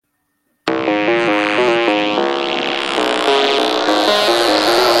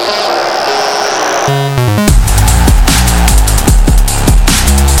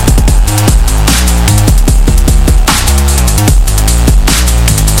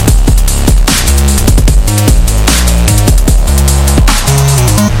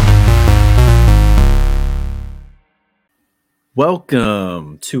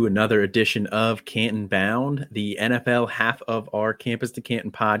Welcome to another edition of Canton Bound, the NFL half of our Campus to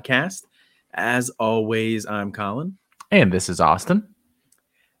Canton podcast. As always, I'm Colin. And this is Austin.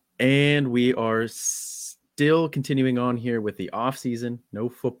 And we are still continuing on here with the off season. No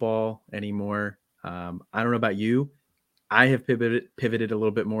football anymore. I don't know about you. I have pivoted a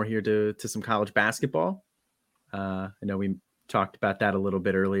little bit more here to some college basketball. I know we talked about that a little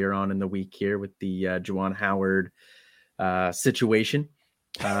bit earlier on in the week here with the Juwan Howard situation.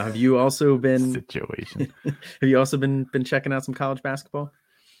 Have you also been have you also been checking out some college basketball?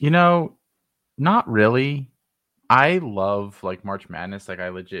 Not really. I love like March Madness. Like I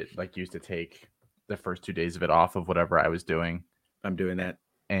legit used to take the first 2 days of it off of whatever I was doing. I'm doing that.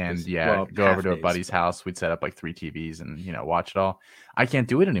 And go over to a buddy's house. We'd set up like 3 TVs and watch it all. I can't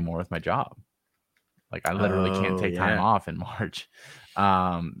do it anymore with my job. Like I literally can't take time off in March.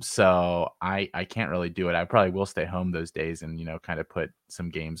 So I can't really do it. I probably will stay home those days and, kind of put some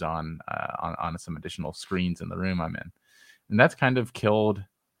games on some additional screens in the room I'm in. And that's kind of killed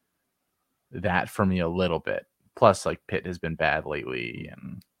that for me a little bit. Plus like Pitt has been bad lately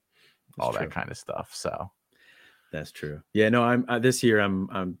and all that kind of stuff. So that's true. Yeah, no, I'm this year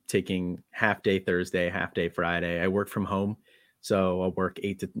I'm taking half day Thursday, half day Friday. I work from home. So I'll work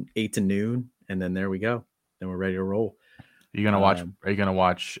 8 to noon, and then there we go. Then we're ready to roll. Are you gonna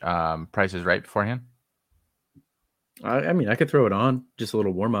watch Price is Right beforehand? I mean, I could throw it on, just a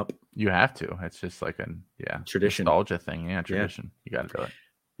little warm up. You have to. It's just like a tradition, nostalgia thing. Yeah, tradition. Yeah. You got to do it.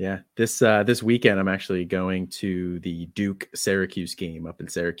 Yeah. This weekend, I'm actually going to the Duke Syracuse game up in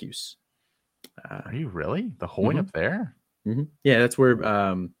Syracuse. Are you really? The whole way up there? Mm-hmm. Yeah, that's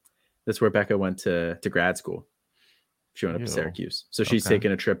where Becca went to grad school. She went up to Syracuse. So she's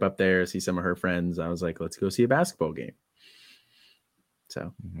taking a trip up there, see some of her friends. I was like, let's go see a basketball game.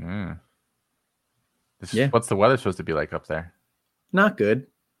 So, what's the weather supposed to be like up there? Not good.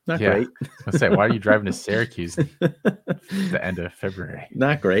 Not great. Let's say, why are you driving to Syracuse the end of February?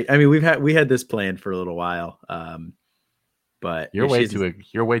 Not great. I mean, we had this planned for a little while. But you're way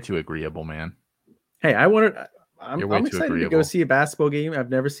too agreeable, man. Hey, I'm excited to go see a basketball game. I've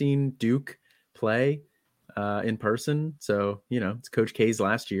never seen Duke play in person. So, it's Coach K's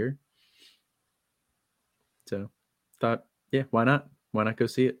last year. So thought, why not? Why not go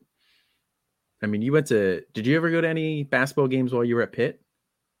see it? I mean, did you ever go to any basketball games while you were at Pitt?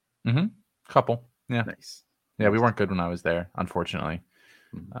 Mm-hmm. Couple. Yeah. Nice. Yeah. We weren't good when I was there, unfortunately.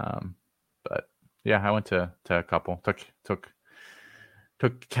 But yeah, I went to a couple, took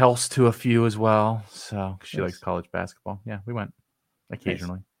Kels to a few as well. So she likes college basketball. Yeah. We went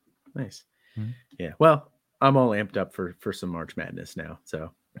occasionally. Nice. Mm-hmm. Yeah. Well, I'm all amped up for some March Madness now.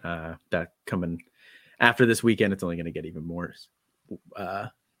 So that coming after this weekend, it's only going to get even more.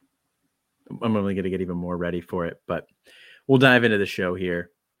 I'm only going to get even more ready for it. But we'll dive into the show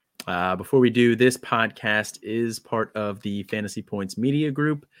here. Before we do, this podcast is part of the Fantasy Points Media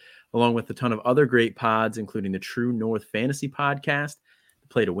Group, along with a ton of other great pods, including the True North Fantasy Podcast, the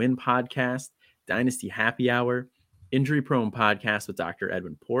Play to Win Podcast, Dynasty Happy Hour, Injury Prone Podcast with Dr.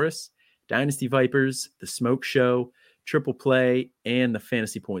 Edwin Porras, Dynasty Vipers, The Smoke Show, Triple Play, and the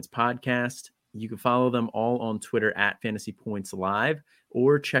Fantasy Points Podcast. You can follow them all on Twitter at Fantasy Points Live,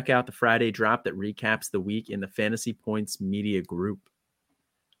 or check out the Friday drop that recaps the week in the Fantasy Points Media Group.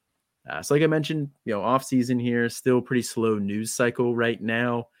 So like I mentioned, off season here, still pretty slow news cycle right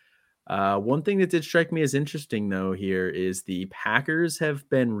now. One thing that did strike me as interesting though here is the Packers have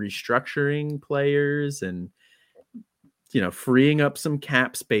been restructuring players and, freeing up some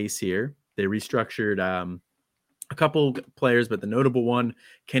cap space here. They restructured a couple players, but the notable one,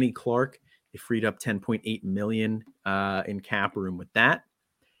 Kenny Clark, they freed up $10.8 million in cap room with that.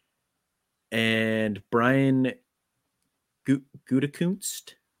 And Brian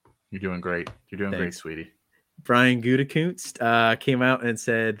Gutekunst. You're doing great. You're doing great, sweetie. Brian Gutekunst came out and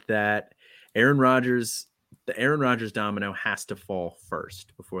said that the Aaron Rodgers domino has to fall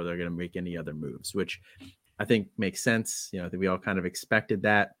first before they're going to make any other moves, which I think makes sense. I think we all kind of expected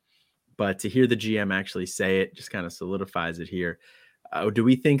that. But to hear the GM actually say it just kind of solidifies it here. Do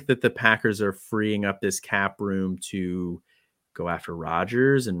we think that the Packers are freeing up this cap room to go after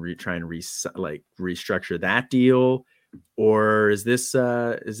Rodgers and try and restructure that deal? Or is this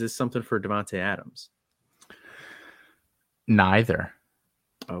something for Davante Adams? Neither.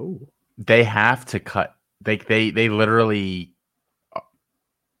 Oh, they have to cut. They literally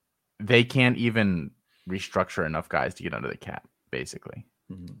they can't even restructure enough guys to get under the cap. Basically,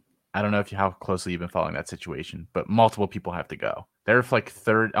 I don't know how closely you've been following that situation, but multiple people have to go. They're like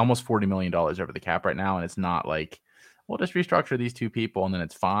almost $40 million over the cap right now, and it's not like, we'll just restructure these two people and then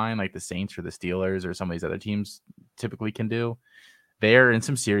it's fine, like the Saints or the Steelers or some of these other teams typically can do, they're in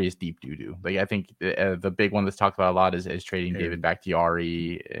some serious deep doo-doo. Like I think the big one that's talked about a lot is trading David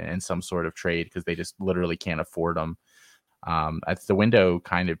Bakhtiari in some sort of trade because they just literally can't afford them. The window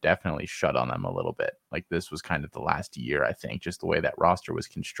kind of definitely shut on them a little bit. Like this was kind of the last year, I think, just the way that roster was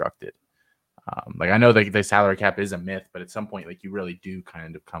constructed. Like I know the salary cap is a myth, but at some point, like you really do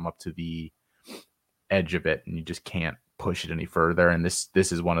kind of come up to the edge of it and you just can't push it any further. And this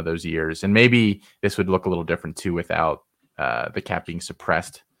is one of those years. And maybe this would look a little different too without the cap being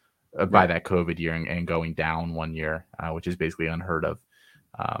suppressed by that COVID year and going down 1 year, which is basically unheard of.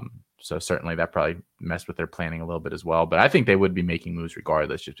 So certainly that probably messed with their planning a little bit as well. But I think they would be making moves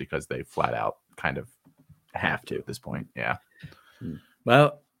regardless, just because they flat out kind of have to at this point. Yeah.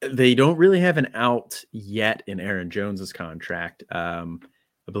 Well, they don't really have an out yet in Aaron Jones's contract. I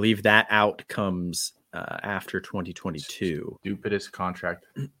believe that out comes after 2022. Stupidest contract.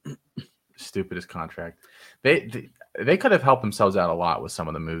 They could have helped themselves out a lot with some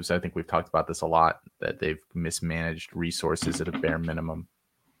of the moves. I think we've talked about this a lot, that they've mismanaged resources at a bare minimum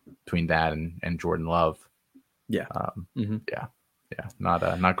between that and Jordan Love. Yeah. Yeah.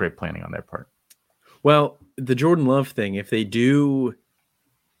 Not great planning on their part. Well, the Jordan Love thing, if they do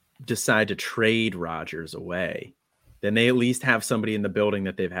decide to trade Rodgers away, then they at least have somebody in the building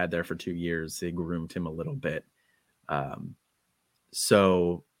that they've had there for 2 years. They groomed him a little bit.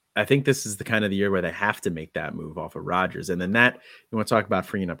 So I think this is the kind of the year where they have to make that move off of Rodgers. And then that, you want to talk about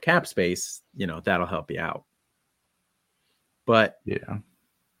freeing up cap space, that'll help you out. But yeah,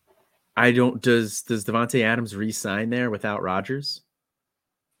 does Davante Adams re-sign there without Rodgers?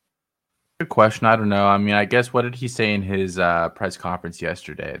 Good question. I don't know. I mean, I guess what did he say in his press conference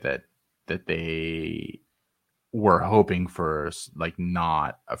yesterday that they were hoping for, like,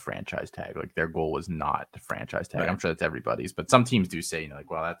 not a franchise tag. Like their goal was not to franchise tag. Right. I'm sure that's everybody's, but some teams do say,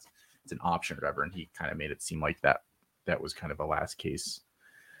 like, well, it's an option or whatever. And he kind of made it seem like that was kind of a last case,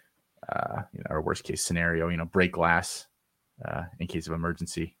 or worst case scenario, break glass in case of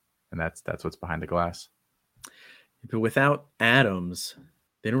emergency. And that's what's behind the glass. But without Adams,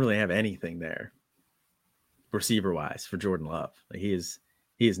 they don't really have anything there receiver wise for Jordan Love. Like he is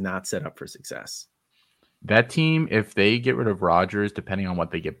not set up for success. That team, if they get rid of Rodgers, depending on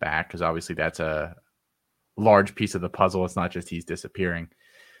what they get back, because obviously that's a large piece of the puzzle. It's not just he's disappearing.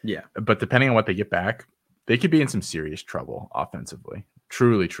 Yeah. But depending on what they get back, they could be in some serious trouble offensively.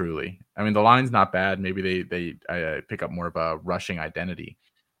 Truly, truly. I mean, the line's not bad. Maybe they pick up more of a rushing identity.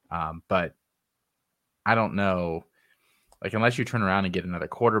 But I don't know. Like, unless you turn around and get another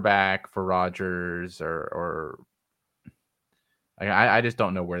quarterback for Rodgers or like, I just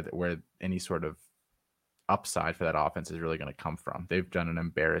don't know where any sort of upside for that offense is really going to come from. They've done an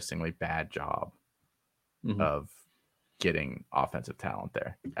embarrassingly bad job of getting offensive talent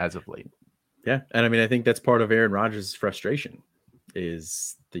there as of late. Yeah. And I mean, I think that's part of Aaron Rodgers' frustration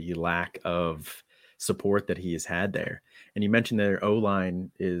is the lack of support that he has had there. And you mentioned their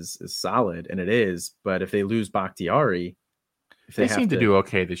O-line is solid, and it is, but if they lose Bakhtiari, they seem to do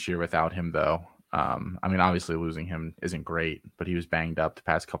okay this year without him, though. I mean, obviously losing him isn't great, but he was banged up the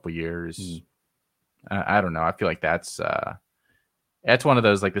past couple years. I don't know. I feel like that's one of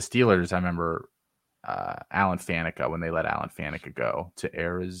those, like the Steelers. I remember Alan Faneca, when they let Alan Faneca go to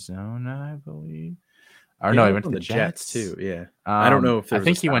Arizona, I believe. Or no, he went to the Jets too. Yeah, I don't know if I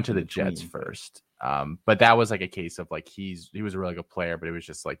think he went to the Jets first. But that was like a case of like he was a really good player, but it was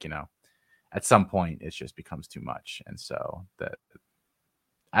just like, at some point it just becomes too much, and so that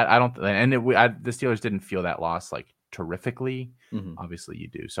I don't. And the Steelers didn't feel that loss like terrifically. Obviously, you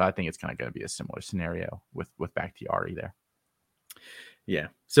do. So I think it's kind of going to be a similar scenario with Bakhtiari there. Yeah.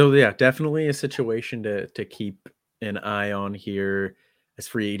 So yeah, definitely a situation to keep an eye on here as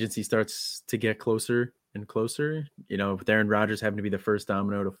free agency starts to get closer and closer. With Aaron Rodgers having to be the first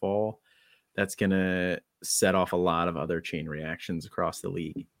domino to fall, that's going to set off a lot of other chain reactions across the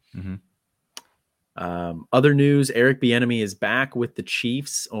league. Other news, Eric Bieniemy is back with the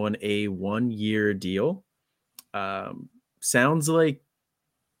Chiefs on a 1-year deal. Sounds like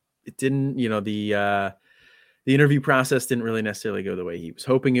it didn't, the interview process didn't really necessarily go the way he was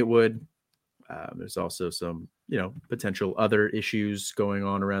hoping it would. There's also some, potential other issues going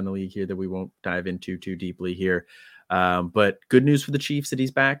on around the league here that we won't dive into too deeply here. But good news for the Chiefs that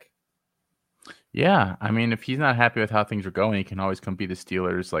he's back. Yeah, I mean, if he's not happy with how things are going, he can always come be the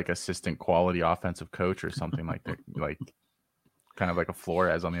Steelers' like assistant quality offensive coach or something like that, like kind of like a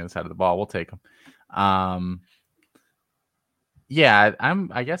Flores on the other side of the ball. We'll take him. Yeah,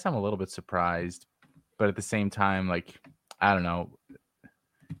 I guess I'm a little bit surprised, but at the same time, like, I don't know,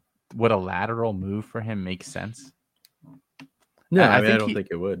 would a lateral move for him make sense? No, I don't think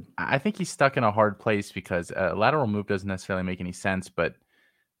it would. I think he's stuck in a hard place because a lateral move doesn't necessarily make any sense, but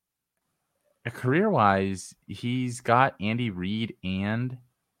career-wise, he's got Andy Reid and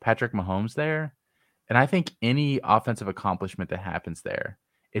Patrick Mahomes there. And I think any offensive accomplishment that happens there,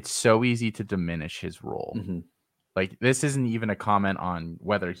 it's so easy to diminish his role. Mm-hmm. Like, this isn't even a comment on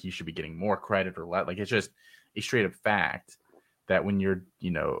whether he should be getting more credit or less. Like, it's just a straight up fact that when you're,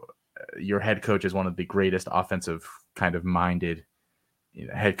 your head coach is one of the greatest offensive kind of minded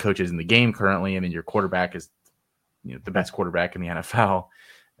head coaches in the game currently, and then your quarterback is the best quarterback in the NFL.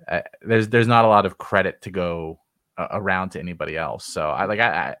 There's not a lot of credit to go around to anybody else. So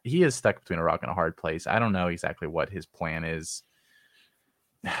he is stuck between a rock and a hard place. I don't know exactly what his plan is.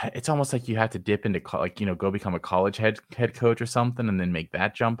 It's almost like you have to dip into go become a college head coach or something, and then make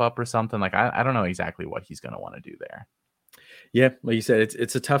that jump up or something. Like I don't know exactly what he's going to want to do there. Yeah, like you said,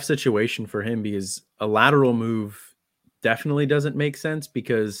 it's a tough situation for him because a lateral move definitely doesn't make sense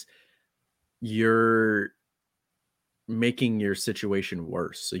because you're making your situation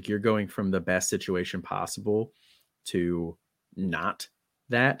worse. Like you're going from the best situation possible to not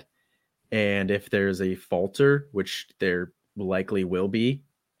that. And if there's a falter, which there likely will be,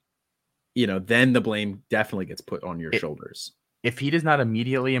 then the blame definitely gets put on your shoulders. If he does not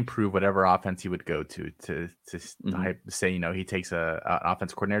immediately improve whatever offense he would go to say, he takes an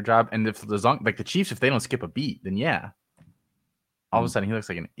offensive coordinator job, and if the Chiefs, if they don't skip a beat, then all of a sudden he looks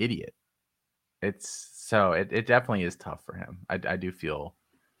like an idiot. It definitely is tough for him. I do feel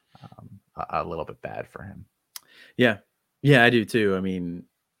a little bit bad for him. Yeah, I do too. I mean,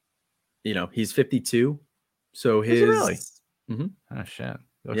 he's 52, so his really? Mm-hmm. Oh shit,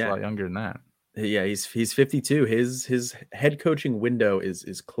 he looks a lot younger than that. Yeah, he's 52. His head coaching window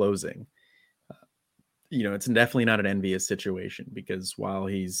is closing. It's definitely not an envious situation because while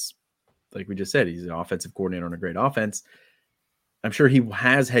he's, like we just said, he's an offensive coordinator on a great offense, I'm sure he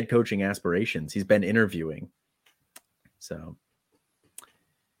has head coaching aspirations. He's been interviewing. So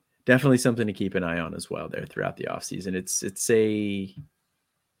definitely something to keep an eye on as well there throughout the offseason.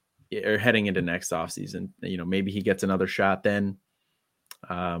 Or heading into next offseason, maybe he gets another shot then.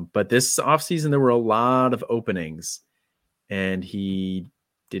 But this offseason, there were a lot of openings and he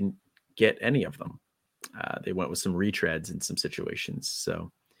didn't get any of them. They went with some retreads in some situations.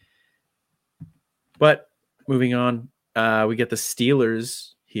 So, but moving on, we get the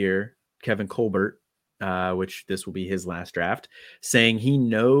Steelers here, Kevin Colbert, which this will be his last draft, saying he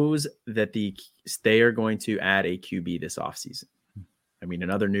knows that they are going to add a QB this offseason. I mean,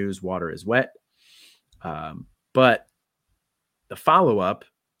 in other news, water is wet. But the follow-up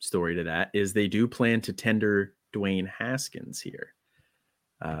story to that is they do plan to tender Dwayne Haskins here.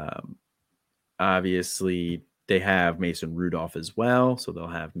 Obviously, they have Mason Rudolph as well. So they'll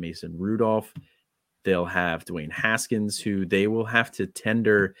have Mason Rudolph. They'll have Dwayne Haskins, who they will have to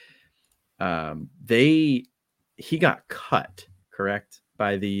tender. He got cut, correct,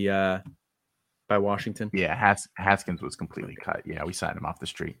 by Washington? Yeah, Haskins was completely cut. Yeah, we signed him off the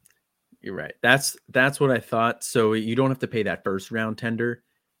street. You're right. That's what I thought. So you don't have to pay that first round tender.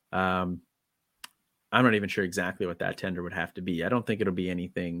 I'm not even sure exactly what that tender would have to be. I don't think it'll be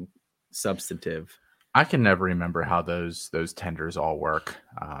anything substantive. I can never remember how those tenders all work.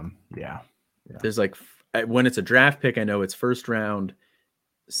 Yeah. There's when it's a draft pick, I know it's first round,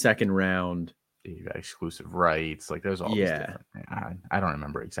 second round. You got exclusive rights. Like there's all these different. I don't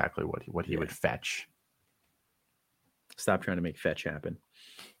remember exactly what he would fetch. Stop trying to make fetch happen.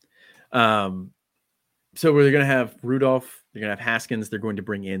 So we're going to have Rudolph, they're going to have Haskins, they're going to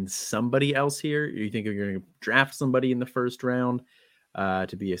bring in somebody else here. You think they're going to draft somebody in the first round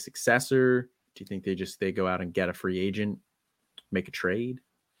to be a successor? Do you think they go out and get a free agent, make a trade?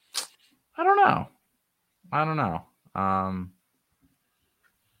 I don't know.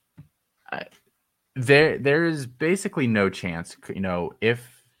 There is basically no chance,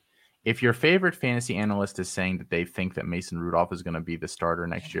 if your favorite fantasy analyst is saying that they think that Mason Rudolph is going to be the starter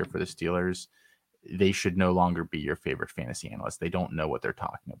next year for the Steelers, they should no longer be your favorite fantasy analyst. They don't know what they're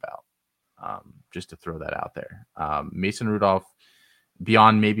talking about. Just to throw that out there. Mason Rudolph,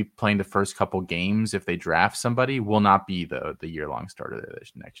 beyond maybe playing the first couple games, if they draft somebody, will not be the year-long starter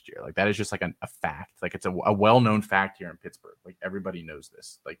this next year. Like that is just like a fact. Like it's a well-known fact here in Pittsburgh. Like everybody knows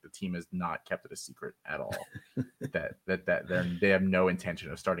this. Like the team has not kept it a secret at all. that they have no intention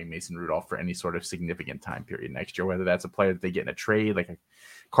of starting Mason Rudolph for any sort of significant time period next year. Whether that's a player that they get in a trade, like a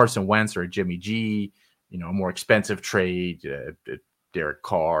Carson Wentz or a Jimmy G, a more expensive trade, Derek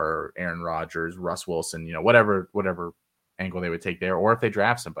Carr, or Aaron Rodgers, Russ Wilson, whatever angle they would take there, or if they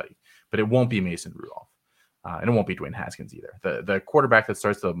draft somebody, but it won't be Mason Rudolph, and it won't be Dwayne Haskins either. The quarterback that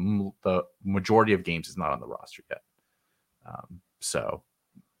starts the majority of games is not on the roster yet. So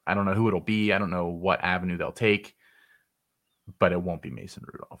I don't know who it'll be. I don't know what avenue they'll take, but it won't be Mason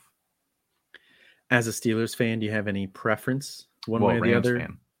Rudolph. As a Steelers fan, do you have any preference one way or Rams the other?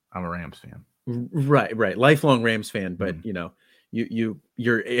 Fan. I'm a Rams fan. Right. Lifelong Rams fan, but your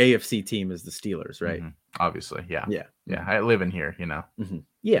AFC team is the Steelers, right? Obviously, yeah. Yeah. I live in here,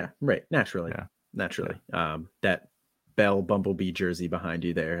 Yeah, right. Naturally. That Bell Bumblebee jersey behind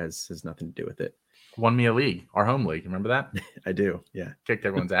you there has nothing to do with it. Won me a league, our home league. Remember that? I do. Yeah. Kicked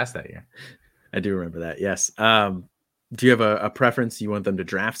everyone's ass that year. I do remember that. Yes. Do you have a preference? You want them to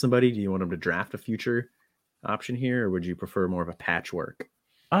draft somebody? Do you want them to draft a future option here, or would you prefer more of a patchwork?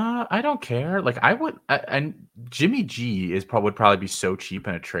 I don't care. Like I would, and Jimmy G would probably be so cheap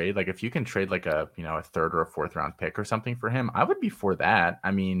in a trade. Like if you can trade like a third or a fourth round pick or something for him, I would be for that.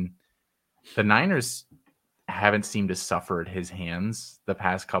 I mean, the Niners haven't seemed to suffer at his hands the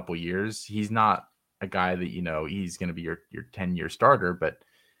past couple years. He's not a guy that he's going to be your 10-year starter, but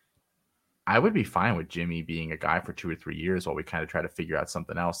I would be fine with Jimmy being a guy for 2 or 3 years while we kind of try to figure out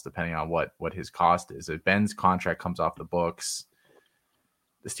something else, depending on what his cost is. If Ben's contract comes off the books,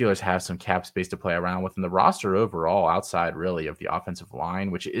 the Steelers have some cap space to play around with, and the roster overall, outside really of the offensive line,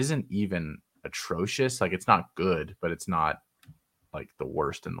 which isn't even atrocious. Like it's not good, but it's not like the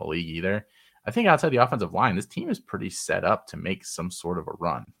worst in the league either. I think outside the offensive line, this team is pretty set up to make some sort of a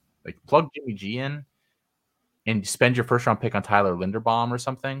run. Like plug Jimmy G in and spend your first round pick on Tyler Linderbaum or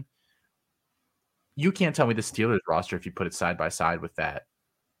something. You can't tell me the Steelers roster, if you put it side by side with that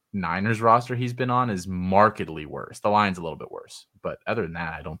Niners roster he's been on, is markedly worse. The line's a little bit worse, but other than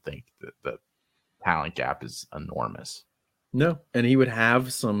that, I don't think that the talent gap is enormous. No, and he would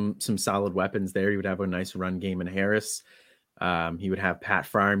have some solid weapons there. He would have a nice run game in Harris. He would have Pat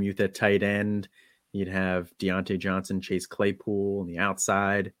Freiermuth at tight end. You'd have Deontay Johnson, Chase Claypool on the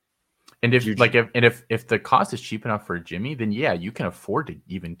outside. And if the cost is cheap enough for Jimmy, then yeah, you can afford to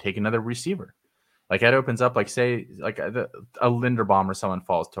even take another receiver. Like that opens up, like say, like a Linderbaum or someone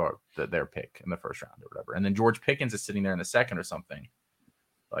falls to their pick in the first round or whatever, and then George Pickens is sitting there in the second or something.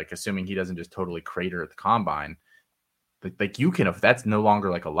 Like assuming he doesn't just totally crater at the combine, like you can, if that's no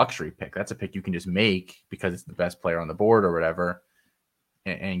longer like a luxury pick, that's a pick you can just make because it's the best player on the board or whatever,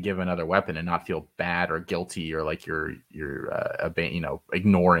 and give another weapon and not feel bad or guilty or like you're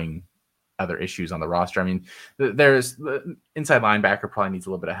ignoring other issues on the roster. I mean, there's the inside linebacker probably needs a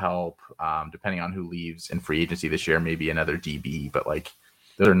little bit of help, depending on who leaves in free agency this year, maybe another DB, but like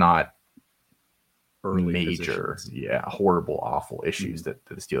those are not major, horrible, awful issues that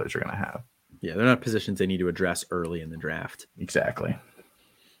the Steelers are going to have. Yeah, they're not positions they need to address early in the draft. Exactly.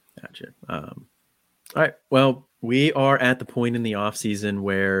 Gotcha. All right. Well, we are at the point in the offseason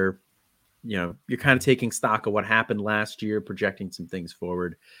where, you're kind of taking stock of what happened last year, projecting some things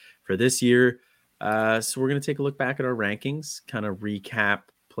forward for this year. So we're going to take a look back at our rankings, kind of recap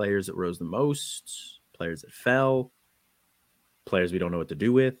players that rose the most, players that fell, players we don't know what to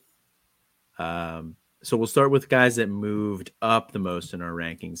do with. So we'll start with guys that moved up the most in our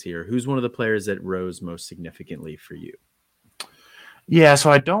rankings here. Who's one of the players that rose most significantly for you? Yeah,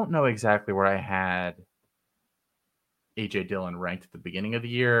 so I don't know exactly where I had A.J. Dillon ranked at the beginning of the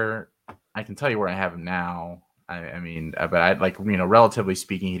year. I can tell you where I have him now. I mean, but I relatively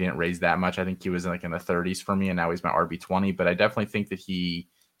speaking, he didn't raise that much. I think he was like in the 30s for me, and now he's my RB20. But I definitely think that he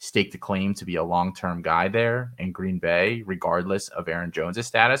staked a claim to be a long-term guy there in Green Bay, regardless of Aaron Jones'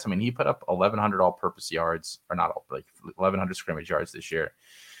 status. I mean, he put up 1,100 all-purpose yards, or not all, like 1,100 scrimmage yards this year.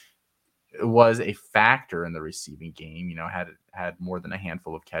 It was a factor in the receiving game. Had more than a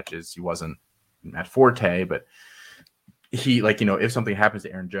handful of catches. He wasn't at forte, but he, if something happens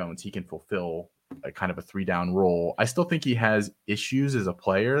to Aaron Jones, he can fulfill a kind of a 3-down role. I still think he has issues as a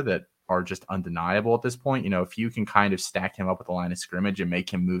player that are just undeniable at this point. If you can kind of stack him up with the line of scrimmage and make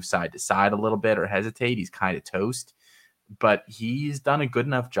him move side to side a little bit or hesitate, he's kind of toast. But he's done a good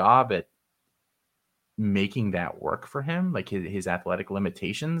enough job at making that work for him, like his athletic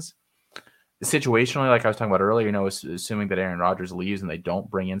limitations. Situationally, like I was talking about earlier, assuming that Aaron Rodgers leaves and they don't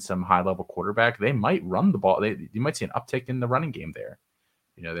bring in some high-level quarterback, they might run the ball. You might see an uptick in the running game there.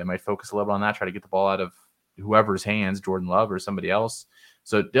 They might focus a little bit on that, try to get the ball out of whoever's hands, Jordan Love or somebody else.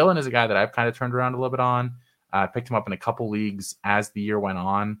 So Dillon is a guy that I've kind of turned around a little bit on. I picked him up in a couple leagues as the year went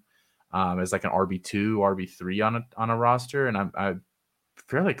on, as like an RB2, RB3 on a roster. And I'm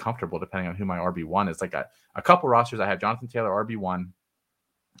fairly comfortable depending on who my RB1 is. Like a couple rosters, I have Jonathan Taylor RB1,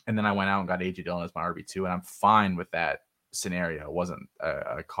 and then I went out and got A.J. Dillon as my RB2, and I'm fine with that scenario. It wasn't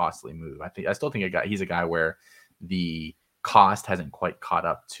a costly move. I still think he's a guy where the cost hasn't quite caught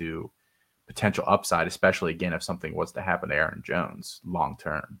up to potential upside, especially again if something was to happen to Aaron Jones long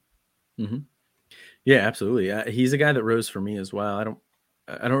term. Mm-hmm. Yeah, absolutely. He's a guy that rose for me as well. I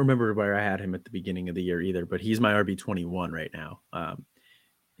don't remember where I had him at the beginning of the year either, but he's my RB21 right now.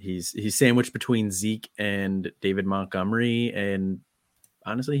 He's sandwiched between Zeke and David Montgomery, and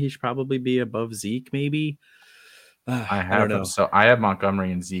honestly, he should probably be above Zeke, maybe. I don't know. So I have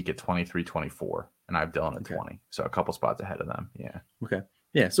Montgomery and Zeke at 23, 24, and I have Dillon at 20. So a couple spots ahead of them. Yeah. Okay.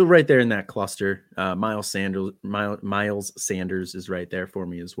 Yeah. So right there in that cluster, Miles Sanders is right there for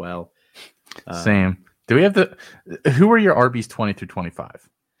me as well. Same. Do we have who are your RBs 20 through 25?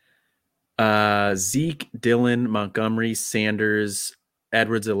 Zeke, Dillon, Montgomery, Sanders,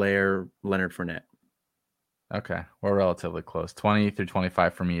 Edwards-Helaire, Leonard Fournette. Okay. We're relatively close. 20 through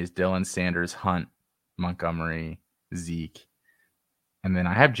 25 for me is Dillon, Sanders, Hunt, Montgomery, Zeke. And then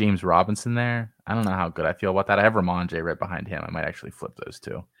I have James Robinson there. I don't know how good I feel about that. I have Ramondre right behind him. I might actually flip those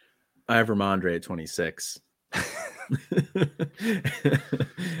two. I have Ramondre at 26.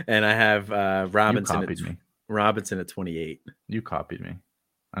 And I have Robinson at 28. You copied me.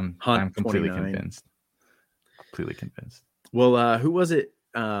 I'm completely 29. convinced. Completely convinced. Well, who was it?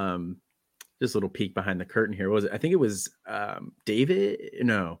 Just a little peek behind the curtain here. What was it? I think it was David.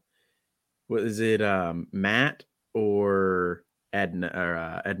 No, was it Matt or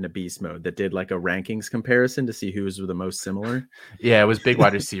Edna Beast Mode that did like a rankings comparison to see who was the most similar? Yeah, it was big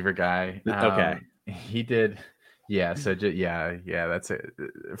wide receiver guy. Okay, he did. Yeah, so yeah, that's it.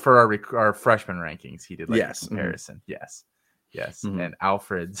 For our freshman rankings, he did like a comparison. Mm-hmm. Yes, mm-hmm. And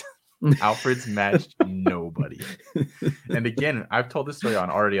Alfred's matched nobody. And again, I've told this story on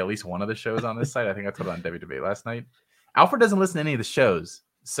already at least one of the shows on this site. I think I told it on Debbie Debate last night. Alfred doesn't listen to any of the shows,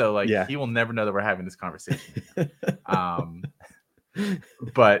 so he will never know that we're having this conversation.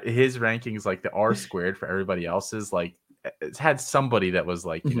 But his rankings, like the R squared for everybody else's, like it's had somebody that was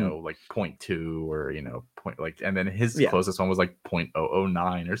like, you know, like 0.2 or, you know, and then his closest one was like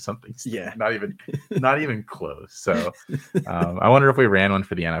 0.009 or something. Yeah. Not even close. So I wonder if we ran one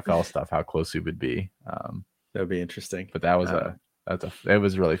for the NFL stuff, how close we would be. That'd be interesting. But that was it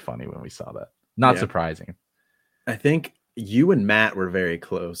was really funny when we saw that. Not surprising. I think you and Matt were very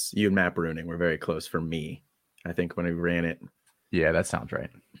close. You and Matt Bruning were very close for me, I think, when we ran it. Yeah, that sounds right.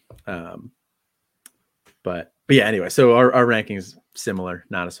 But yeah, anyway, so our rankings similar,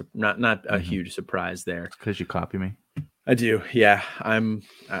 not a huge surprise there. Because you copy me. I do. Yeah. I'm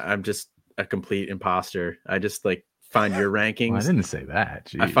just a complete imposter. I just like find your rankings. Well, I didn't say that.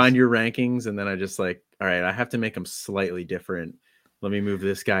 Jeez. I find your rankings and then I just like, all right, I have to make them slightly different. Let me move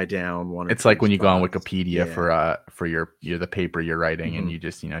this guy down one. It's like when you go on Wikipedia for your the paper you're writing and you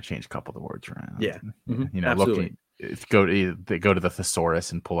just, you know, change a couple of the words around. Yeah. You know, absolutely. Go to the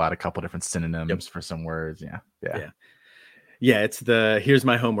thesaurus and pull out a couple different synonyms for some words. Yeah. It's here's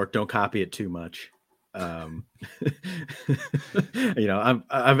my homework. Don't copy it too much. You know,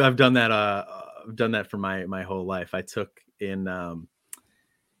 I've done that. I've done that for my whole life. I took in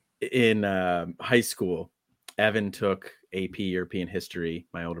high school. Evan took AP European history.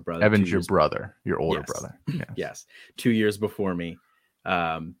 My older brother. Evan's your brother, your older brother. Yes. 2 years before me.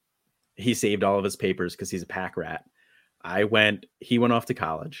 He saved all of his papers because he's a pack rat. He went off to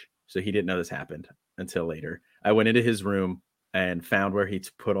college, so he didn't know this happened until later. I went into his room and found where he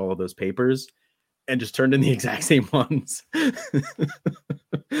put all of those papers and just turned in the exact same ones.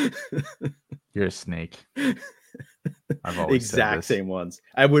 You're a snake. I've always exact same ones.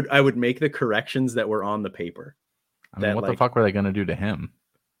 I would make the corrections that were on the paper. I mean, what the fuck were they going to do to him?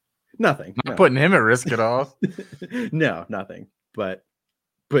 Nothing. Not putting him at risk at all. No, nothing. But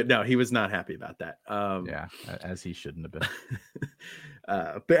no, he was not happy about that. Yeah, as he shouldn't have been.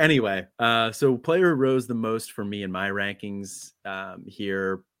 But anyway, so player who rose the most for me in my rankings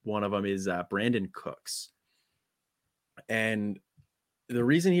here, one of them is Brandon Cooks. And the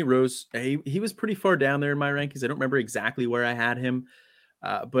reason he rose, he was pretty far down there in my rankings. I don't remember exactly where I had him,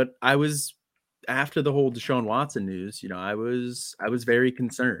 but I was, after the whole Deshaun Watson news, you know, I was very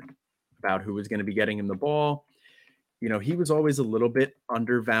concerned about who was going to be getting him the ball. You know, he was always a little bit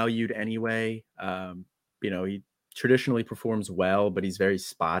undervalued anyway. You know, he traditionally performs well, but he's very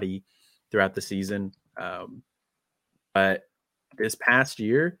spotty throughout the season. But this past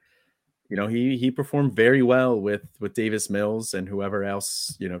year, you know, he performed very well with Davis Mills and whoever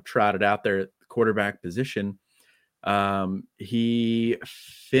else, you know, trotted out there at the quarterback position. He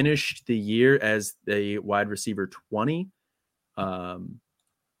finished the year as the wide receiver 20.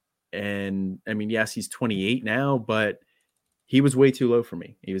 And I mean, yes, he's 28 now, but he was way too low for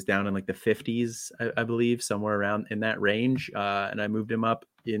me. He was down in like the 50s, I believe, somewhere around in that range. And I moved him up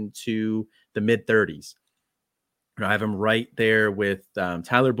into the mid 30s. I have him right there with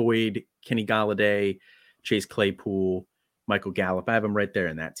Tyler Boyd, Kenny Golladay, Chase Claypool, Michael Gallup. I have him right there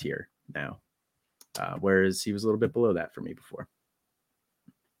in that tier now. whereas he was a little bit below that for me before.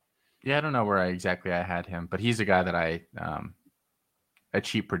 Yeah, I don't know where I had him, but he's a guy that I a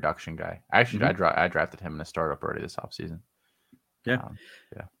cheap production guy. Actually, I drafted him in a startup already this offseason. Yeah.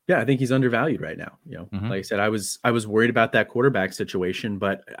 I think he's undervalued right now. Like I said, I was worried about that quarterback situation,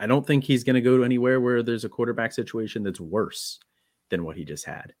 but I don't think he's going to go to anywhere where there's a quarterback situation that's worse than what he just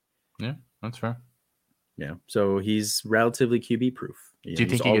had. Yeah, that's fair. Yeah. So he's relatively QB proof. Do you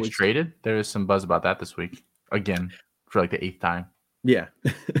think he gets traded? There is some buzz about that this week again for like the 8th time. Yeah.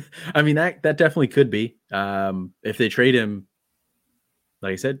 I mean, that definitely could be. If they trade him,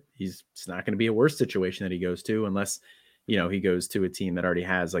 like I said, it's not going to be a worse situation that he goes to unless, he goes to a team that already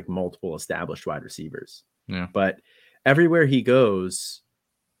has like multiple established wide receivers. Yeah. But everywhere he goes,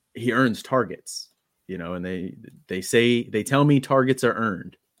 he earns targets, and they tell me targets are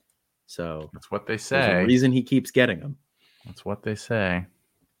earned. So that's what they say. There's a reason he keeps getting them. That's what they say.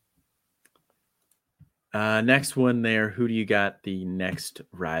 Next one there. Who do you got the next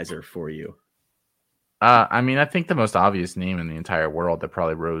riser for you? I mean, I think the most obvious name in the entire world that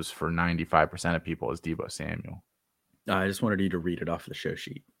probably rose for 95% of people is Deebo Samuel. I just wanted you to read it off the show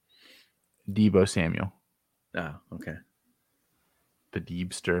sheet. Deebo Samuel. Oh, okay. The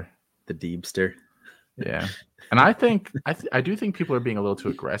Deebster. The Deebster. Yeah. And I think, I do think people are being a little too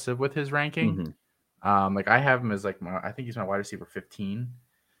aggressive with his ranking. Like I have him as like, I think he's my wide receiver 15.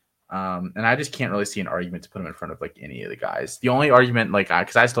 And I just can't really see an argument to put him in front of like any of the guys. The only argument, like,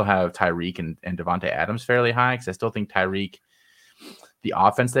 because I still have Tyreek and Davante Adams fairly high, because I still think Tyreek, the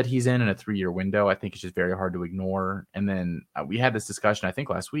offense that he's in a 3-year window, I think is just very hard to ignore. And then we had this discussion, I think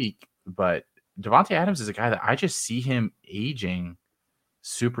last week, but Davante Adams is a guy that I just see him aging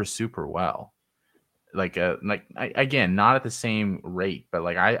super, super well. Again, not at the same rate, but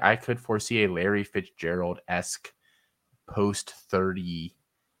like I could foresee a Larry Fitzgerald-esque post 30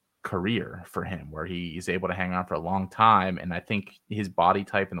 career for him where he's able to hang on for a long time. And I think his body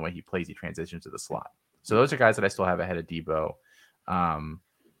type and the way he plays, he transitions to the slot. So those are guys that I still have ahead of Deebo.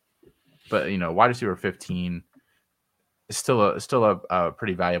 But wide receiver 15 is still a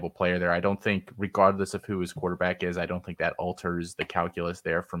pretty valuable player there. I don't think, regardless of who his quarterback is, I don't think that alters the calculus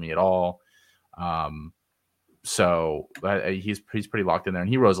there for me at all. So he's pretty locked in there, and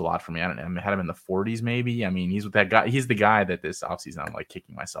he rose a lot for me. I don't know, I had him in the 40s maybe. I mean, he's with that guy. He's the guy that this offseason I'm like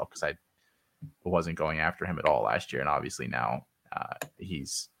kicking myself because I wasn't going after him at all last year, and obviously now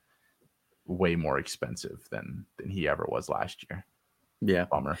he's way more expensive than he ever was last year. Yeah,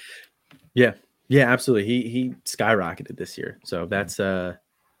 bummer. Yeah, absolutely. He skyrocketed this year, so that's a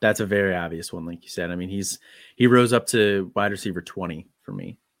very obvious one, like you said. I mean, he rose up to wide receiver 20 for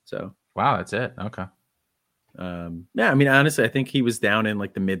me. So wow, that's it. Okay. Yeah, I mean, honestly, I think he was down in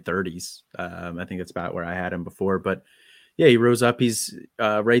like the mid 30s. I think that's about where I had him before, but yeah, he rose up. He's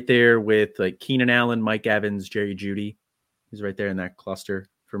right there with like Keenan Allen, Mike Evans, Jerry Jeudy. He's right there in that cluster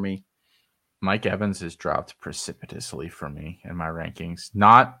for me. Mike Evans has dropped precipitously for me in my rankings.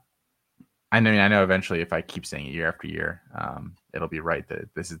 I know eventually if I keep saying it year after year, it'll be right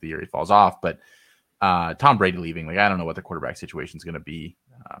that this is the year he falls off. But Tom Brady leaving, like I don't know what the quarterback situation is going to be.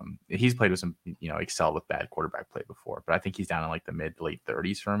 He's played with some, excelled with bad quarterback play before, but I think he's down in like the mid to late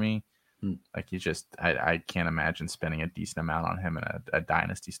 30s for me. Like he's just, I can't imagine spending a decent amount on him in a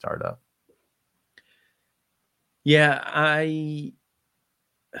dynasty startup. Yeah,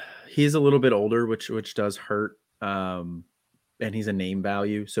 he's a little bit older, which does hurt. And he's a name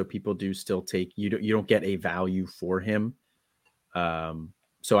value, so people do still take you don't get a value for him.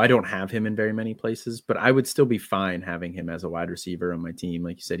 So I don't have him in very many places, but I would still be fine having him as a wide receiver on my team.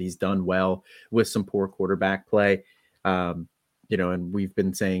 Like you said, he's done well with some poor quarterback play. And we've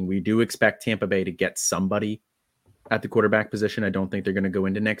been saying we do expect Tampa Bay to get somebody at the quarterback position. I don't think they're going to go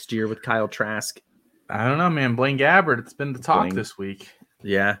into next year with Kyle Trask. I don't know, man. Blaine Gabbert, it's been the talk this week.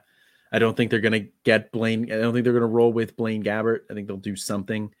 Yeah. I don't think they're going to get Blaine. I don't think they're going to roll with Blaine Gabbert. I think they'll do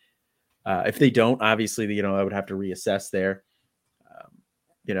something. If they don't, obviously, I would have to reassess there.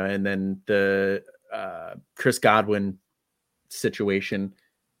 And then the Chris Godwin situation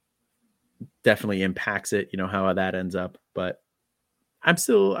definitely impacts it, how that ends up. But I'm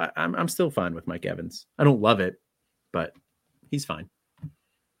still fine with Mike Evans. I don't love it, but he's fine.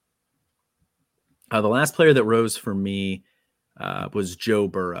 The last player that rose for me was Joe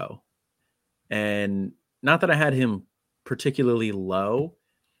Burrow. And not that I had him particularly low.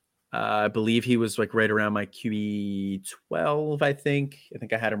 I believe he was like right around my QB 12, I think. I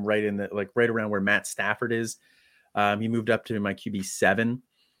think I had him right around where Matt Stafford is. He moved up to my QB 7.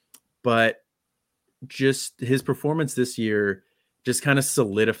 But just his performance this year just kind of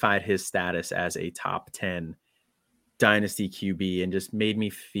solidified his status as a top 10 dynasty QB and just made me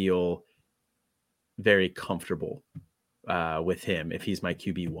feel very comfortable with him if he's my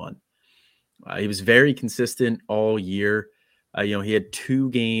QB1. He was very consistent all year. He had 2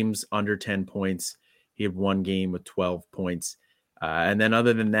 games under 10 points. He had 1 game with 12 points. And then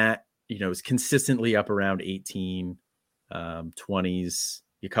other than that, it was consistently up around 18, 20s,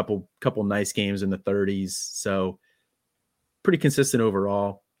 a couple nice games in the 30s. So pretty consistent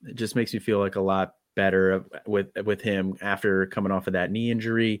overall. It just makes me feel like a lot better with him after coming off of that knee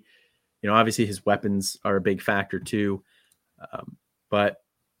injury. Obviously his weapons are a big factor too. But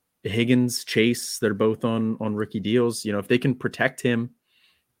Higgins, Chase, they're both on rookie deals. If they can protect him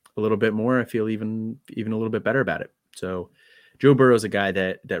a little bit more, I feel even a little bit better about it. So Joe Burrow's a guy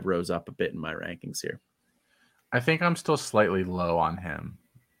that rose up a bit in my rankings here. I think I'm still slightly low on him.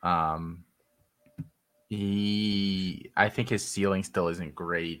 I think his ceiling still isn't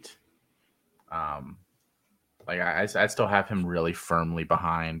great. I still have him really firmly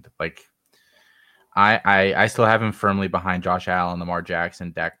behind. I still have him firmly behind Josh Allen, Lamar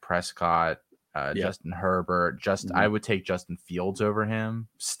Jackson, Dak Prescott, Justin Herbert. I would take Justin Fields over him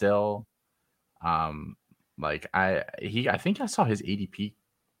still. I think I saw his ADP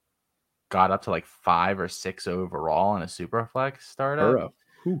got up to 5 or 6 overall in a Superflex startup.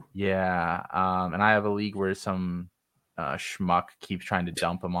 Yeah. And I have a league where some schmuck keeps trying to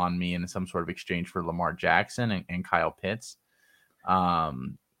dump him on me in some sort of exchange for Lamar Jackson and Kyle Pitts.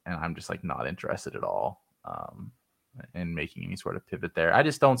 And I'm just not interested at all in making any sort of pivot there. I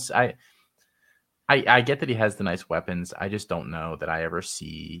just don't. I get that he has the nice weapons. I just don't know that I ever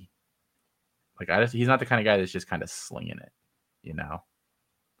see. He's not the kind of guy that's just kind of slinging it,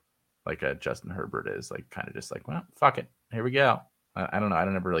 like a Justin Herbert is. Kind of just well, fuck it, here we go. I don't know. I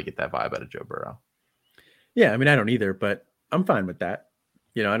don't ever really get that vibe out of Joe Burrow. Yeah, I mean, I don't either, but I'm fine with that.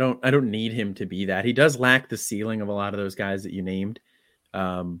 I don't need him to be that. He does lack the ceiling of a lot of those guys that you named.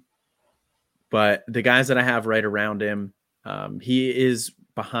 But the guys that I have right around him, he is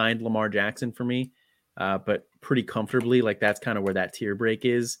behind Lamar Jackson for me, but pretty comfortably. That's kind of where that tier break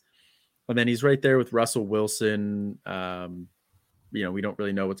is. And then he's right there with Russell Wilson. We don't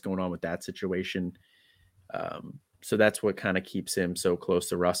really know what's going on with that situation. So that's what kind of keeps him so close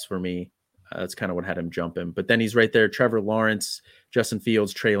to Russ for me. That's kind of what had him jump him. But then he's right there, Trevor Lawrence, Justin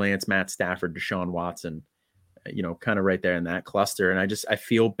Fields, Trey Lance, Matt Stafford, Deshaun Watson. Kind of right there in that cluster. And I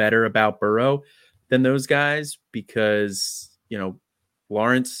feel better about Burrow than those guys because,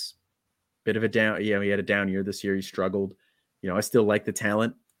 Lawrence, bit of a down. He had a down year this year. He struggled. I still like the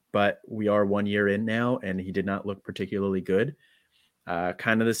talent, but we are 1 year in now and he did not look particularly good.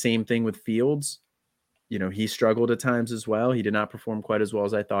 Kind of the same thing with Fields. He struggled at times as well. He did not perform quite as well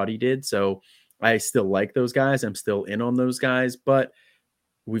as I thought he did. So I still like those guys. I'm still in on those guys, but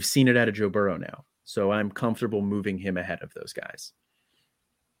we've seen it out of Joe Burrow now. So I'm comfortable moving him ahead of those guys.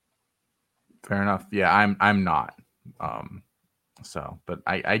 Fair enough. Yeah, I'm not. But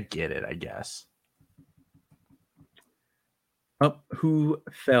I get it, I guess. Who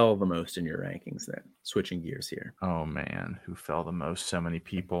fell the most in your rankings then? Switching gears here. Oh man, who fell the most? So many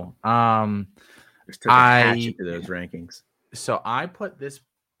people. Just took a hatchet to those rankings. So I put Jalen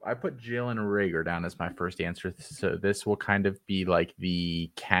Reagor down as my first answer. So this will kind of be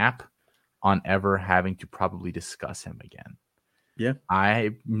the cap on ever having to probably discuss him again. Yeah.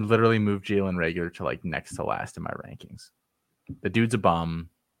 I literally moved Jalen Reagor to next to last in my rankings. The dude's a bum.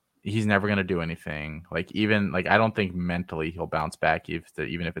 He's never going to do anything. I don't think mentally he'll bounce back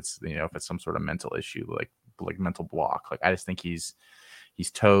even if it's, if it's some sort of mental issue, like mental block. I just think he's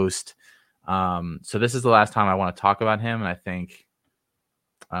toast. So this is the last time I want to talk about him. And I think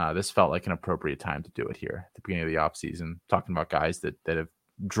this felt like an appropriate time to do it here at the beginning of the offseason, talking about guys that have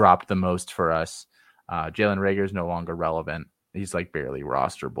dropped the most for us. Jalen Reagor is no longer relevant. He's barely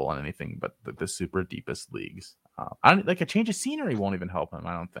rosterable in anything but the super deepest leagues. I don't a change of scenery won't even help him.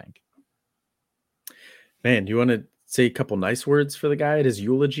 I don't think. Man, do you want to say a couple nice words for the guy at his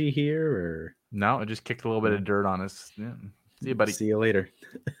eulogy here, or no? I just kicked a little bit of dirt on his. Yeah. See you, buddy. See you later.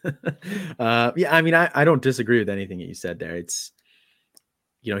 Yeah, I mean, I don't disagree with anything that you said there. It's,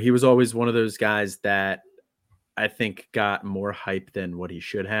 he was always one of those guys that I think got more hype than what he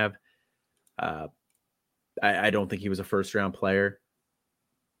should have. I don't think he was a first-round player.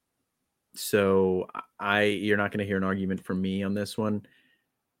 So you're not going to hear an argument from me on this one.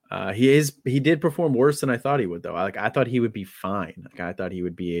 He did perform worse than I thought he would, though. I thought he would be fine. I thought he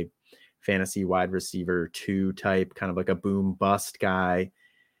would be a fantasy wide receiver 2 type, kind of like a boom bust guy,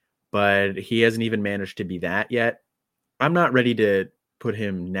 but he hasn't even managed to be that yet. I'm not ready to put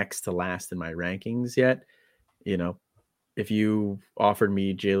him next to last in my rankings yet. If you offered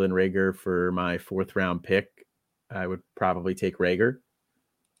me Jalen Reagor for my 4th round pick, I would probably take Reagor.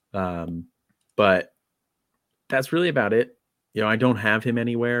 But but that's really about it. I don't have him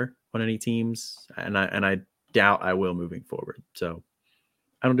anywhere on any teams, and I doubt I will moving forward. So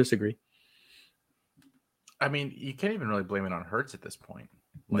I don't disagree. I mean, you can't even really blame it on Hurts at this point.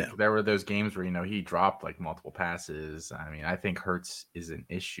 There were those games where, he dropped like multiple passes. I mean, I think Hurts is an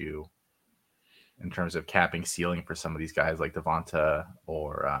issue in terms of capping ceiling for some of these guys like Devonta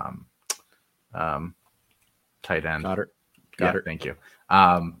or tight end. Goddard. Thank you.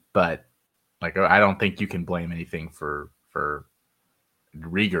 But I don't think you can blame anything for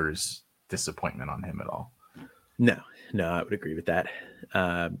Rieger's disappointment on him at all. No, I would agree with that.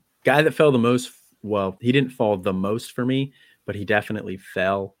 Guy that fell the most, well, he didn't fall the most for me, but he definitely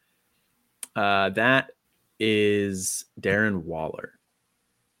fell. That is Darren Waller.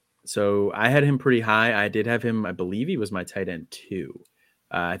 So I had him pretty high. I did have him, I believe he was my tight end too.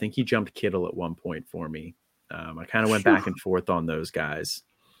 I think he jumped Kittle at one point for me. I kind of went back and forth on those guys.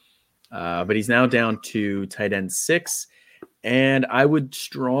 But he's now down to tight end 6. And I would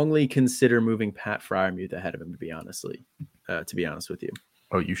strongly consider moving Pat Freiermuth ahead of him, to be honest with you.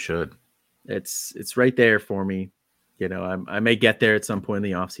 Oh, you should. It's right there for me. I may get there at some point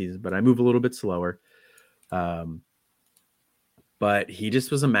in the offseason, but I move a little bit slower. But he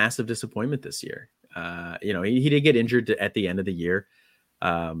just was a massive disappointment this year. He did get injured at the end of the year.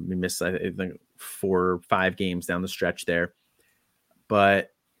 He missed, I think, 4 or 5 games down the stretch there.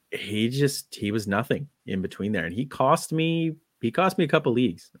 But he was nothing in between there. And he cost me a couple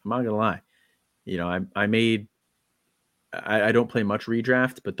leagues. I'm not going to lie. I don't play much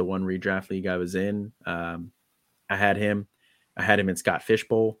redraft, but the one redraft league I was in, I had him in Scott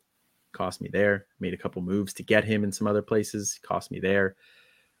Fishbowl. Cost me there. Made a couple moves to get him in some other places. Cost me there.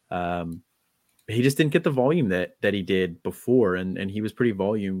 He just didn't get the volume that he did before, and he was pretty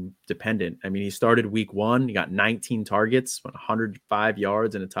volume dependent. I mean, he started week 1. He got 19 targets, 105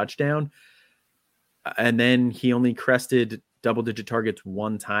 yards, and a touchdown. And then he only crested double-digit targets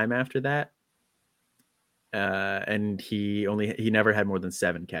one time after that. And he never had more than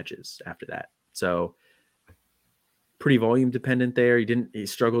 7 catches after that. So pretty volume dependent there. He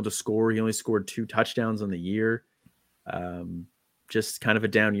struggled to score. He only scored 2 touchdowns on the year. Just kind of a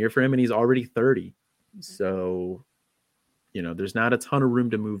down year for him, and he's already 30. So, there's not a ton of room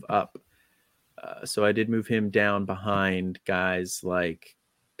to move up. So I did move him down behind guys like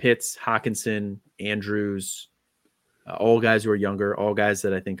Pitts, Hockenson, Andrews, all guys who are younger, all guys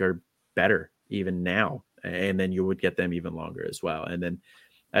that I think are better even now. And then you would get them even longer as well. And then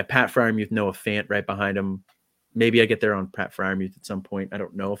Pat Freiermuth, Noah Fant right behind him. Maybe I get there on Pat Freiermuth at some point. I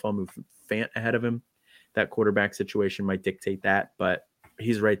don't know if I'll move Fant ahead of him. That quarterback situation might dictate that, but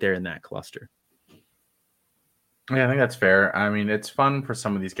he's right there in that cluster. Yeah, I think that's fair. I mean, it's fun for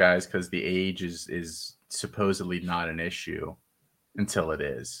some of these guys because the age is supposedly not an issue until it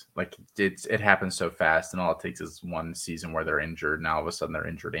is. It happens so fast, and all it takes is one season where they're injured. Now all of a sudden they're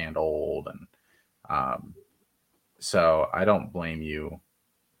injured and old, and so I don't blame you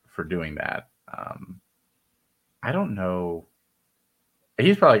for doing that. I don't know.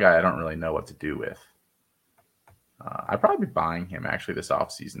 He's probably a guy I don't really know what to do with. I'd probably be buying him actually this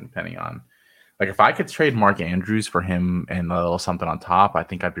offseason, depending on if I could trade Mark Andrews for him and a little something on top, I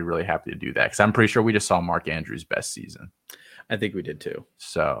think I'd be really happy to do that because I'm pretty sure we just saw Mark Andrews' best season. I think we did too.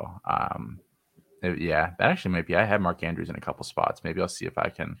 So, that actually might be. I had Mark Andrews in a couple spots. Maybe I'll see if I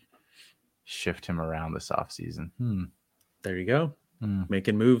can shift him around this offseason. There you go.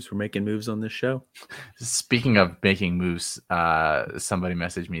 Making moves. We're making moves on this show. Speaking of making moves, somebody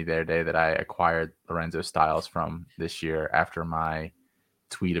messaged me the other day that I acquired Lorenzo Styles from this year after my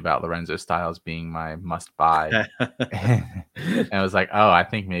tweet about Lorenzo Styles being my must buy. And I was like, oh, I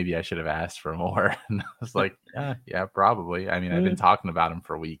think maybe I should have asked for more. And I was like, yeah, probably. I mean, I've been talking about him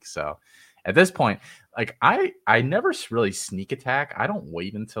for weeks. So at this point, I never really sneak attack. I don't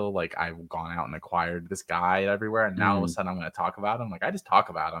wait until I've gone out and acquired this guy everywhere, and now all of a sudden I'm going to talk about him. I just talk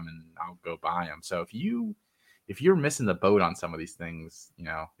about him and I'll go buy him. So if you're missing the boat on some of these things,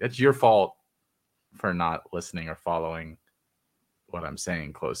 it's your fault for not listening or following what I'm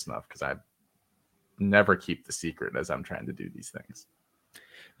saying close enough, because I never keep the secret as I'm trying to do these things.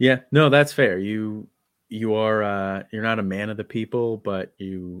 Yeah, no, that's fair. You are you're not a man of the people, but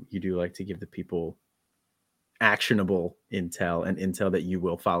you do like to give the people actionable intel and intel that you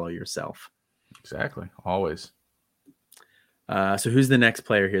will follow yourself. Exactly. Always. So who's the next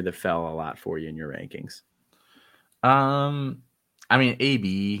player here that fell a lot for you in your rankings? I mean,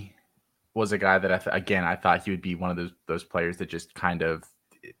 AB was a guy that I thought he would be one of those players that just kind of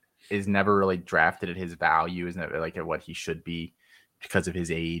is never really drafted at his value, isn't it? At what he should be because of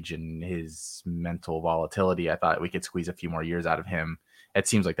his age and his mental volatility, I thought we could squeeze a few more years out of him. It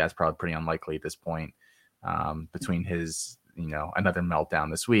seems like that's probably pretty unlikely at this point, between his, another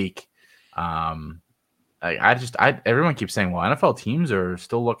meltdown this week. Everyone keeps saying, well, NFL teams are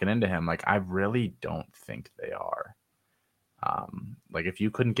still looking into him. Like, I really don't think they are. Like, if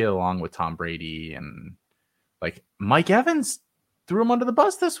you couldn't get along with Tom Brady, and like Mike Evans threw him under the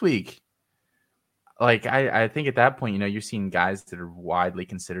bus this week. Like, I think at that point, you're seeing guys that are widely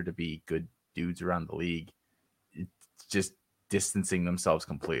considered to be good dudes around the league just distancing themselves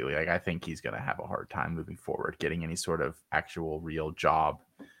completely. Like, I think he's going to have a hard time moving forward, getting any sort of actual real job,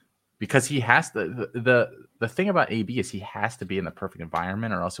 because he has the thing about AB is he has to be in the perfect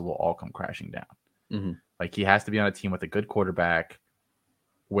environment, or else it will all come crashing down. Mm-hmm. Like, he has to be on a team with a good quarterback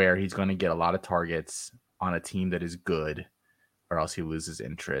where he's going to get a lot of targets on a team that is good, or else he loses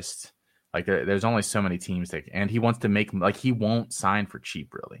interest. Like, there's only so many teams and he wants to make, like, he won't sign for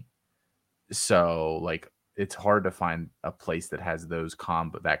cheap, really. So, like, it's hard to find a place that has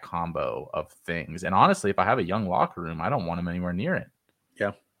that combo of things. And honestly, if I have a young locker room, I don't want him anywhere near it.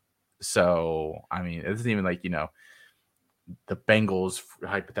 Yeah. So, I mean, it isn't even like, the Bengals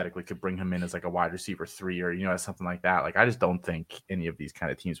hypothetically could bring him in as like a wide receiver 3 or, something like that. Like, I just don't think any of these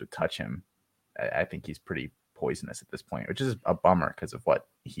kind of teams would touch him. I think he's pretty poisonous at this point, which is a bummer because of what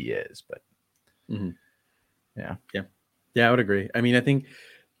he is. But yeah, I would agree. I mean, I think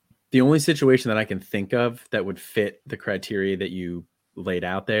the only situation that I can think of that would fit the criteria that you laid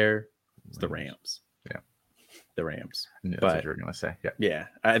out there is the Rams. Yeah, the Rams. That's what you were gonna say. Yeah.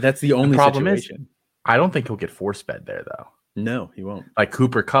 That's the only problem situation. I don't think he'll get force fed there, though. No, he won't. Like,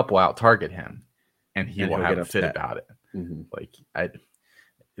 Cooper Kupp will out target him, and he will have a fit about it. Mm-hmm. Like,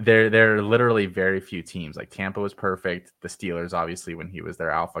 there are literally very few teams. Like, Tampa was perfect. The Steelers, obviously, when he was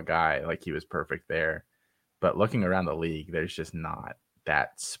their alpha guy, like, he was perfect there. But looking around the league, there's just not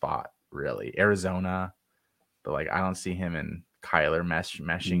that spot, really. Arizona, but like, I don't see him and Kyler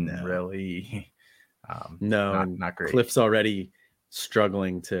meshing really. Not great. Cliff's already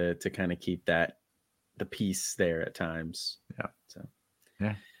struggling to kind of keep the piece there at times. Yeah. So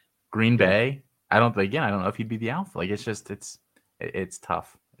Green Bay, I don't know if he'd be the alpha. Like, it's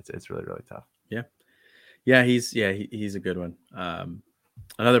tough. It's really, really tough. Yeah, he's a good one.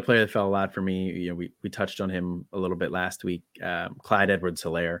 Another player that fell a lot for me, we touched on him a little bit last week, Clyde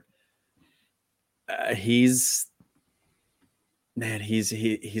Edwards-Helaire. He's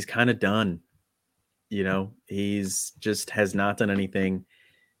kind of done. He's just has not done anything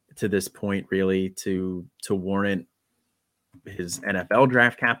to this point really to warrant his NFL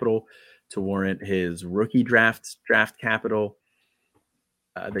draft capital, to warrant his rookie draft capital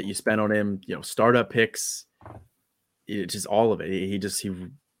that you spent on him, startup picks, just all of it. He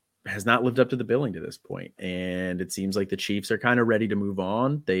has not lived up to the billing to this point. And it seems like the Chiefs are kind of ready to move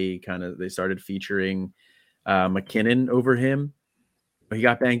on. They started featuring McKinnon over him. He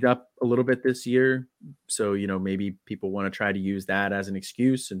got banged up a little bit this year. So, maybe people want to try to use that as an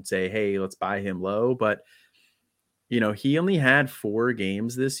excuse and say, hey, let's buy him low. But, he only had 4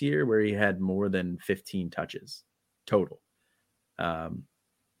 games this year where he had more than 15 touches total. I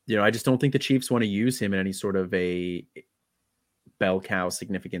just don't think the Chiefs want to use him in any sort of a bell cow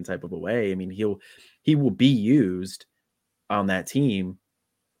significant type of a way. I mean, he will be used on that team,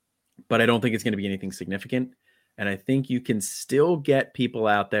 but I don't think it's going to be anything significant. And I think you can still get people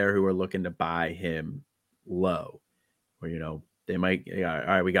out there who are looking to buy him low, or, they might, all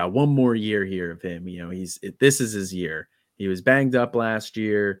right, we got one more year here of him. This is his year. He was banged up last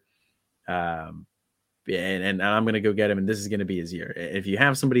year. And I'm going to go get him, and this is going to be his year. If you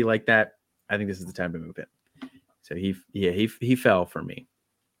have somebody like that, I think this is the time to move in. So he fell for me.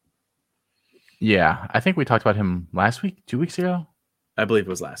 Yeah, I think we talked about him last week, 2 weeks ago. I believe it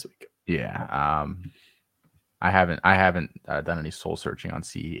was last week. Yeah. I haven't done any soul searching on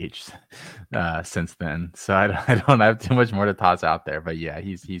CEH since then, so I don't have too much more to toss out there. But yeah,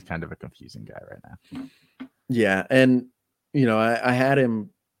 he's kind of a confusing guy right now. Yeah, and I had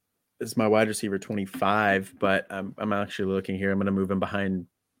him as my wide receiver 25, but I'm actually looking here. I'm going to move him behind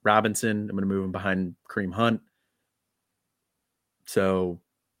Robinson. I'm going to move him behind Kareem Hunt. So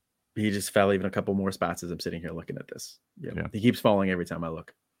he just fell even a couple more spots as I'm sitting here looking at this. Yeah. He keeps falling every time I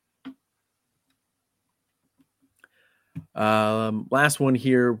look. Last one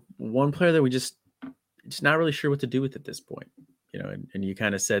here. One player that we just not really sure what to do with at this point. And you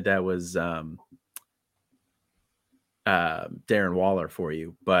kind of said that was Darren Waller for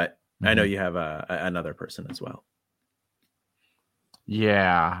you, but I know you have another person as well.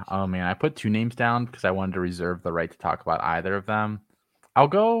 Yeah. Oh man, I put 2 names down because I wanted to reserve the right to talk about either of them. I'll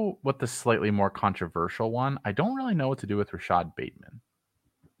go with the slightly more controversial one. I don't really know what to do with Rashad Bateman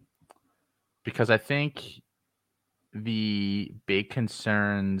because I think the big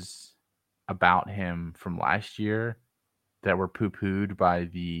concerns about him from last year that were poo-pooed by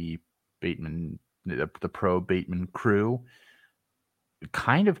the Bateman, the pro Bateman crew,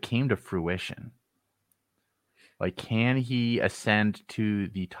 kind of came to fruition. Like, can he ascend to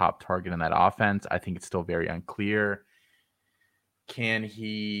the top target in that offense? I think it's still very unclear. Can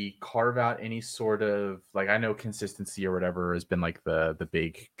he carve out any sort of, like, I know consistency or whatever has been like the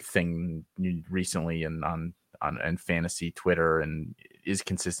big thing recently and on fantasy Twitter, and is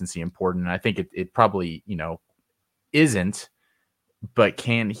consistency important? And I think it probably, isn't, but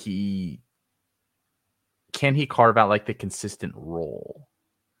can he carve out like the consistent role?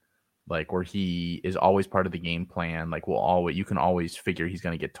 Like, where he is always part of the game plan. Like, you can always figure he's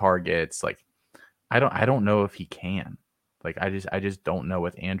going to get targets. Like, I don't know if he can. Like, I just don't know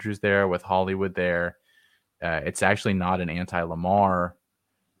with Andrews there, with Hollywood there. It's actually not an anti-Lamar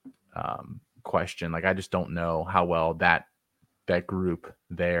question. Like, I just don't know how well that group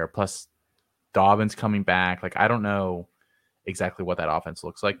there, plus Dobbins coming back. Like, I don't know exactly what that offense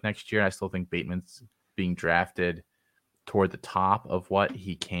looks like next year. I still think Bateman's being drafted toward the top of what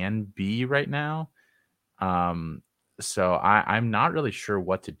he can be right now. So I'm not really sure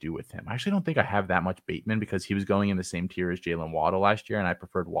what to do with him. I actually don't think I have that much Bateman because he was going in the same tier as Jalen Waddle last year, and I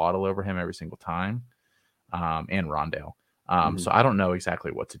preferred Waddle over him every single time, and Rondale. So I don't know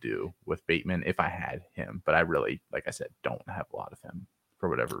exactly what to do with Bateman if I had him, but I really, like I said, don't have a lot of him for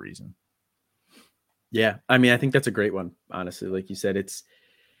whatever reason. Yeah, I mean, I think that's a great one, honestly. Like you said, it's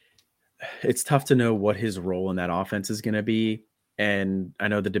tough to know what his role in that offense is going to be. And I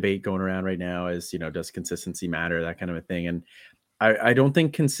know the debate going around right now is, does consistency matter, that kind of a thing. And I don't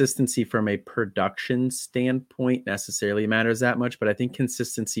think consistency from a production standpoint necessarily matters that much, but I think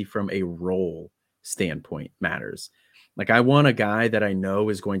consistency from a role standpoint matters. Like, I want a guy that I know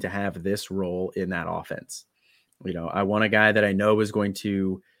is going to have this role in that offense. I want a guy that I know is going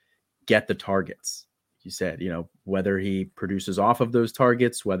to get the targets. You said, whether he produces off of those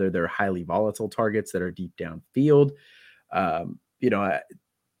targets, whether they're highly volatile targets that are deep downfield.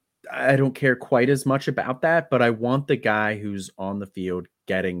 I don't care quite as much about that, but I want the guy who's on the field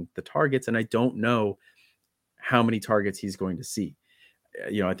getting the targets. And I don't know how many targets he's going to see.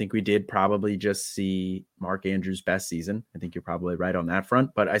 I think we did probably just see Mark Andrews' best season. I think you're probably right on that front,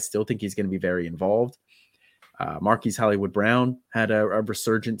 but I still think he's going to be very involved. Marquise Hollywood Brown had a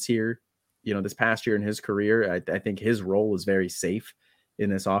resurgence here, this past year in his career. I think his role is very safe in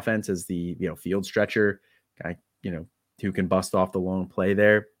this offense as the, field stretcher guy, who can bust off the long play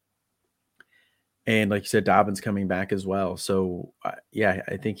there. And like you said, Dobbins coming back as well. So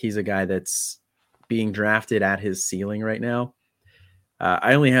I think he's a guy that's being drafted at his ceiling right now.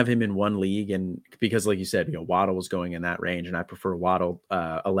 I only have him in one league, and because, like you said, Waddle was going in that range, and I prefer Waddle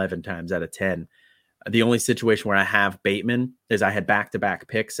 11 times out of 10. The only situation where I have Bateman is I had back-to-back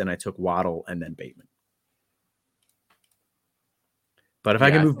picks, and I took Waddle and then Bateman. But if I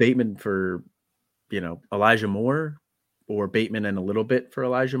can move Bateman for, Elijah Moore, or Bateman and a little bit for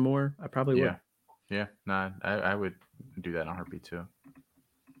Elijah Moore, I probably would. Yeah, no, I would do that in a heartbeat too.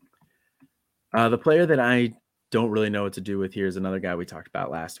 The player that I don't really know what to do with here is another guy we talked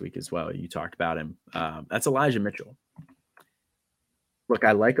about last week as well. You talked about him. That's Elijah Mitchell. Look,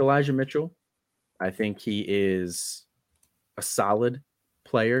 I like Elijah Mitchell. I think he is a solid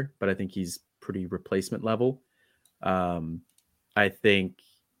player, but I think he's pretty replacement level. I think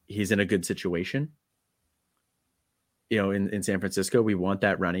he's in a good situation. In San Francisco, we want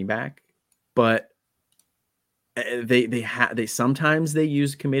that running back, but they sometimes they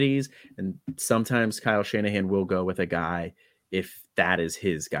use committees, and sometimes Kyle Shanahan will go with a guy if that is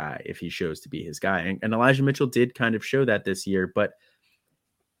his guy, if he shows to be his guy. And Elijah Mitchell did kind of show that this year, but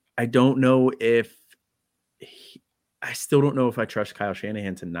I don't know if I still don't know if I trust Kyle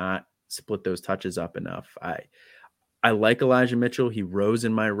Shanahan to not split those touches up enough. I like Elijah Mitchell. He rose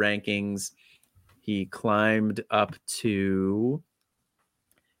in my rankings. He climbed up to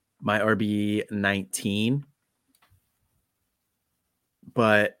my RB 19.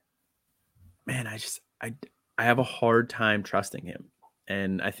 But man, I have a hard time trusting him.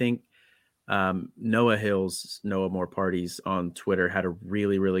 And I think Noah More Parties on Twitter had a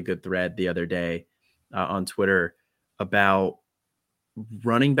really, really good thread the other day on Twitter about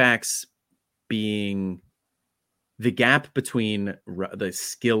running backs being the gap between the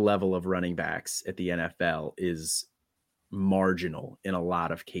skill level of running backs at the NFL is marginal in a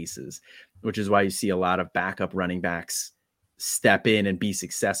lot of cases, which is why you see a lot of backup running backs step in and be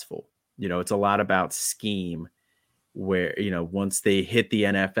successful. It's a lot about scheme where, once they hit the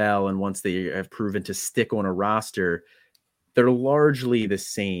NFL and once they have proven to stick on a roster, they're largely the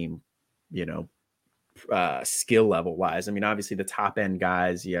same, skill level wise. I mean, obviously the top end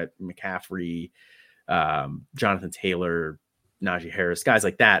guys, you got McCaffrey, Jonathan Taylor, Najee Harris, guys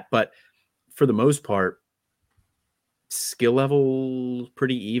like that. But for the most part, skill level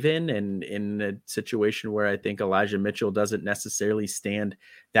pretty even, and in a situation where I think Elijah Mitchell doesn't necessarily stand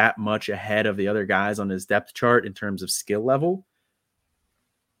that much ahead of the other guys on his depth chart in terms of skill level,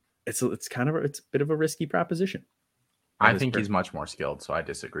 it's a bit of a risky proposition. I think he's much more skilled, so I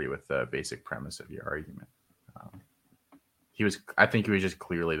disagree with the basic premise of your argument. I think he was just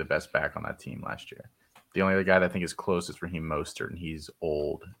clearly the best back on that team last year. The only other guy that I think is close is Raheem Mostert, and he's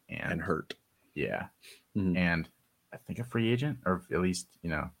old and hurt. Yeah. Mm-hmm. And I think a free agent, or at least,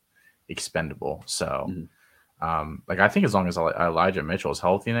 expendable. So, I think as long as Elijah Mitchell is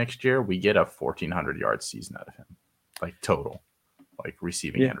healthy next year, we get a 1,400-yard season out of him, total,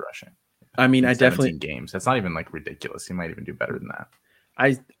 receiving and rushing. I mean, I definitely games. That's not even ridiculous. He might even do better than that.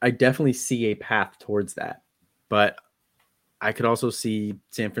 I definitely see a path towards that, but I could also see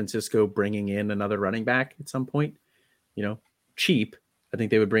San Francisco bringing in another running back at some point. Cheap. I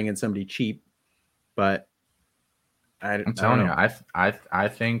think they would bring in somebody cheap, but I'm telling you, I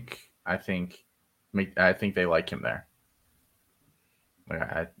think they like him there.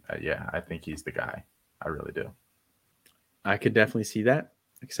 I think he's the guy. I really do. I could definitely see that.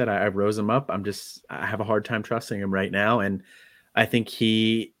 Like I said, I rose him up. I have a hard time trusting him right now. And I think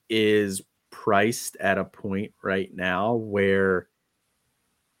he is priced at a point right now where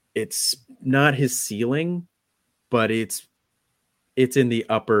it's not his ceiling, but it's in the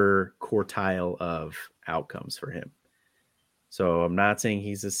upper quartile of outcomes for him. So I'm not saying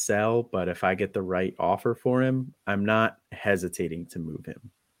he's a sell, but if I get the right offer for him, I'm not hesitating to move him.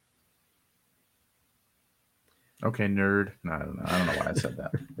 Okay, nerd. No, I don't know why I said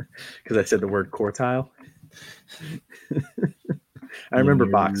that. Because I said the word quartile. I remember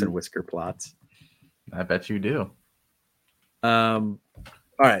box and whisker plots. I bet you do. All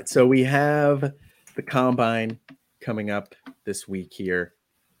right, so we have the combine coming up this week here.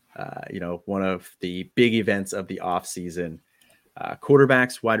 One of the big events of the off season.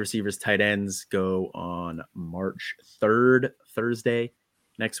 Quarterbacks, wide receivers, tight ends go on March 3rd, Thursday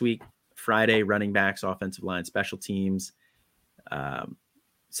next week. Friday, running backs, offensive line, special teams.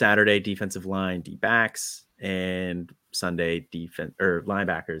 Saturday, defensive line, D-backs, and Sunday defense or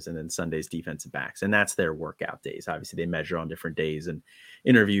linebackers, and then Sunday's defensive backs. And that's their workout days. Obviously, they measure on different days and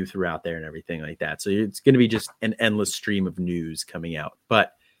interview throughout there and everything like that. So it's going to be just an endless stream of news coming out.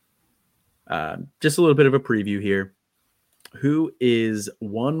 But just a little bit of a preview here. Who is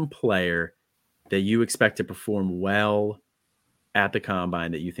one player that you expect to perform well at the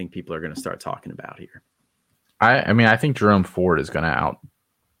combine that you think people are going to start talking about here? I think Jerome Ford is going to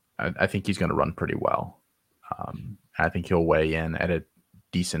I think he's going to run pretty well. I think he'll weigh in at a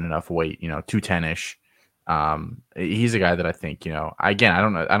decent enough weight, 210-ish. He's a guy that I think, again, I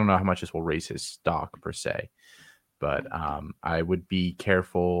don't know how much this will raise his stock per se, but I would be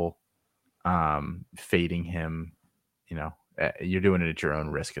careful fading him. You're doing it at your own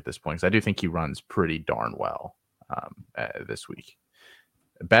risk at this point, because I do think he runs pretty darn well this week.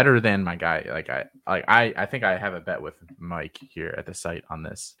 Better than my guy. I think I have a bet with Mike here at the site on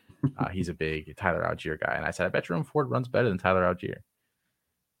this. He's a big Tyler Algier guy, and I said I bet Jerome Ford runs better than Tyler Algier.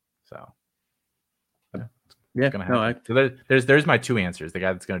 So gonna happen. So there's my two answers: the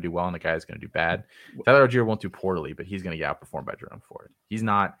guy that's going to do well and the guy that's going to do bad. Tyler Algier won't do poorly, but he's going to get outperformed by Jerome Ford. He's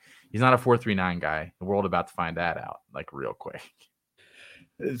not a 4.39 guy. The world about to find that out real quick.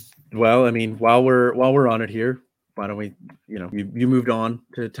 Well, I mean, while we're on it here, why don't we, you moved on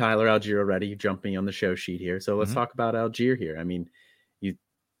to Tyler Algier already. You jumped me on the show sheet here. So let's talk about Algier here. I mean,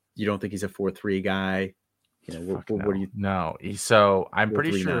 you don't think he's a 4.3 guy? What do you? No. So I'm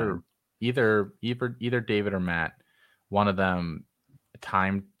pretty sure either David or Matt, one of them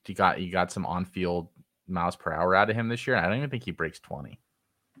timed, he got some on-field miles per hour out of him this year. I don't even think he breaks 20.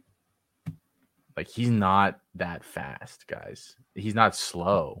 He's not that fast, guys. He's not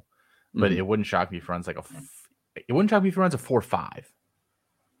slow, but it wouldn't shock me if he runs it wouldn't shock me if he runs a 4.5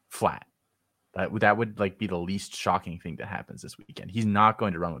 flat. That would be the least shocking thing that happens this weekend. He's not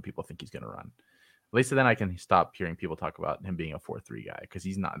going to run what people think he's going to run. At least then I can stop hearing people talk about him being a 4.3 guy, because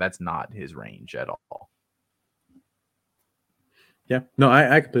he's not. That's not his range at all. Yeah, no,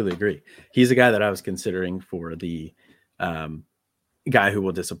 I completely agree. He's a guy that I was considering for the guy who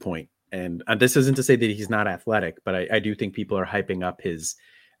will disappoint. And this isn't to say that he's not athletic, but I do think people are hyping up his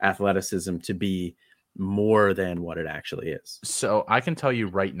athleticism to be more than what it actually is. So I can tell you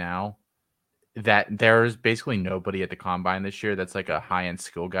right now, that there's basically nobody at the combine this year that's like a high-end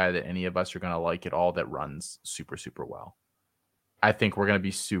skill guy that any of us are going to like at all that runs super, super well. I think we're going to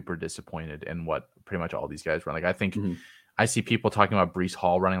be super disappointed in what pretty much all these guys run. Like, I think I see people talking about Breece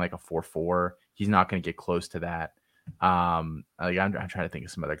Hall running like a 4.4. He's not going to get close to that. I'm trying to think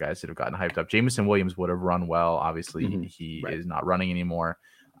of some other guys that have gotten hyped up. Jameson Williams would have run well. Obviously, he is not running anymore.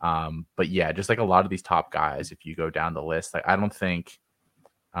 But yeah, just like a lot of these top guys, if you go down the list, like I don't think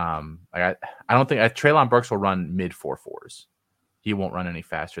Treylon Burks will run mid 4.4s. He won't run any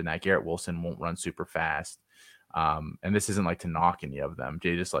faster than that. Garrett Wilson won't run super fast. And this isn't like to knock any of them.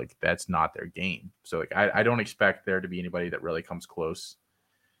 They just like that's not their game. So like I don't expect there to be anybody that really comes close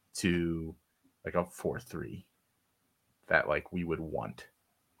to like a 4.3 that like we would want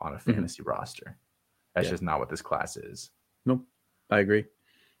on a fantasy roster. That's just not what this class is. Nope, I agree.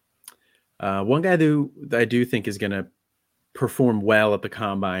 One guy that I do think is going to perform well at the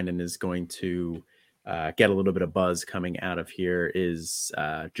combine and is going to get a little bit of buzz coming out of here is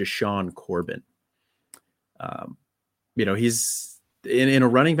Jashaun Corbin. He's in a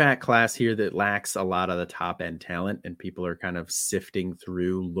running back class here that lacks a lot of the top end talent, and people are kind of sifting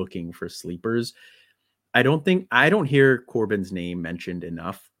through looking for sleepers. I don't hear Corbin's name mentioned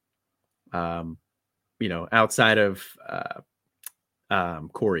enough. Outside of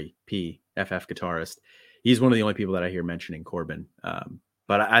Corey P, FF guitarist, he's one of the only people that I hear mentioning Corbin.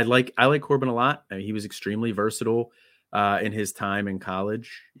 But I like Corbin a lot. I mean, he was extremely versatile in his time in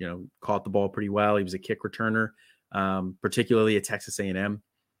college. Caught the ball pretty well. He was a kick returner, particularly at Texas A&M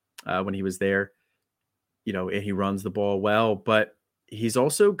when he was there. And he runs the ball well, but he's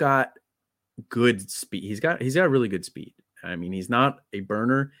also got good speed. He's got really good speed. I mean, he's not a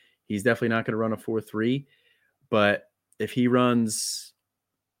burner. He's definitely not going to run a 4.3, but if he runs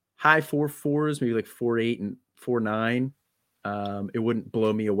high 4.4s, maybe like 4.8 and 4.9, it wouldn't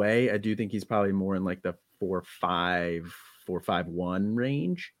blow me away. I do think he's probably more in like the 4.5, 4.51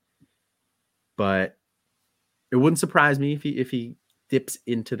 range, but it wouldn't surprise me if he dips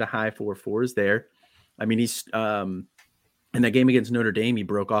into the high 4.4s there. I mean, he's in that game against Notre Dame, he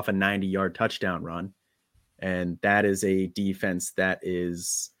broke off a 90-yard touchdown run, and that is a defense that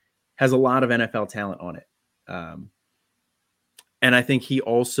has a lot of NFL talent on it. And I think he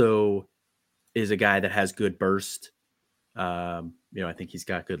also is a guy that has good burst. I think he's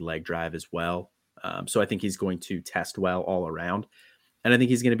got good leg drive as well. So I think he's going to test well all around. And I think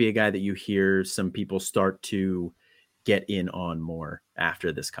he's going to be a guy that you hear some people start to get in on more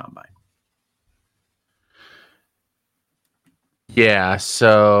after this combine. Yeah,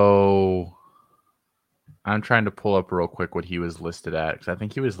 so I'm trying to pull up real quick what he was listed at, because I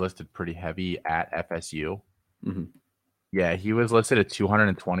think he was listed pretty heavy at FSU. Yeah, he was listed at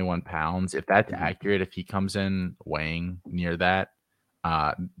 221 pounds. If that's accurate, if he comes in weighing near that,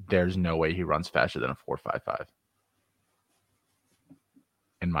 there's no way he runs faster than a 4.55,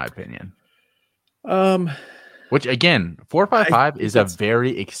 in my opinion. Which, again, 4.55 is a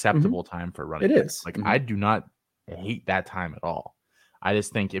very acceptable time for running. It is. Like, I do not hate that time at all. I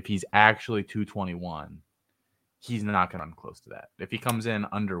just think if he's actually 221, he's not going to run close to that. If he comes in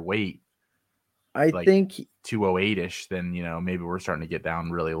underweight, I think 208-ish, then maybe we're starting to get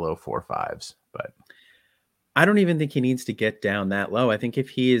down really low 4.5s. But I don't even think he needs to get down that low. I think if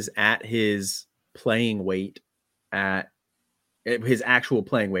he is at his playing weight, at his actual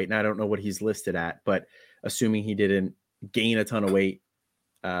playing weight, and I don't know what he's listed at, but assuming he didn't gain a ton of weight,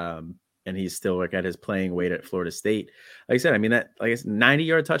 and he's still like at his playing weight at Florida State. Like I said, I mean, that, like I said,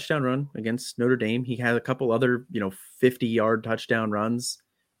 90-yard touchdown run against Notre Dame. He had a couple other, 50-yard touchdown runs.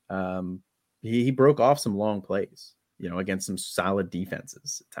 He broke off some long plays, against some solid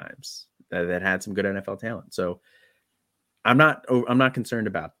defenses at times that had some good NFL talent. So I'm not concerned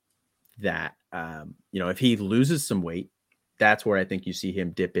about that. If he loses some weight, that's where I think you see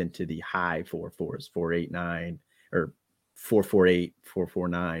him dip into the high 4.4s, 4.89 or 4.48,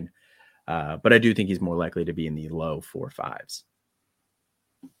 4.49. But I do think he's more likely to be in the low 4.5s.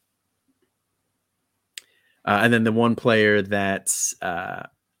 And then the one player that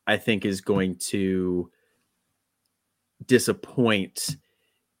I think is going to disappoint,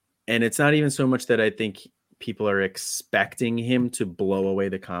 and it's not even so much that I think people are expecting him to blow away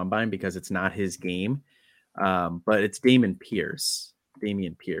the combine because it's not his game, but it's Dameon Pierce.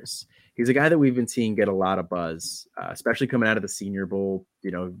 He's a guy that we've been seeing get a lot of buzz, especially coming out of the Senior Bowl.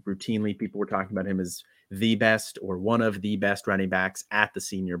 Routinely people were talking about him as the best or one of the best running backs at the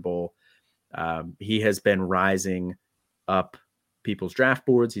Senior Bowl. He has been rising up people's draft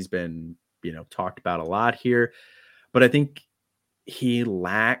boards. He's been, talked about a lot here, but I think he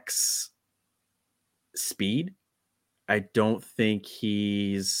lacks speed. I don't think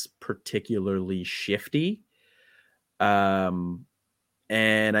he's particularly shifty. And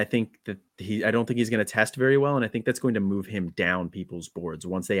I think that I don't think he's going to test very well. And I think that's going to move him down people's boards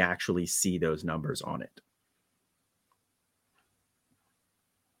once they actually see those numbers on it.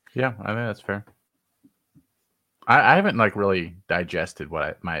 Yeah, I think that's fair. I haven't like really digested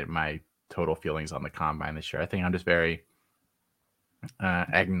what my total feelings on the combine this year. I think I'm just very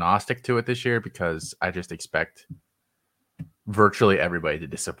agnostic to it this year because I just expect virtually everybody to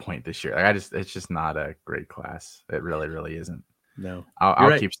disappoint this year. Like it's just not a great class. It really, really isn't. No, I'll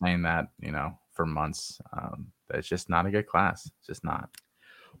right. keep saying that, for months. It's just not a good class. It's just not.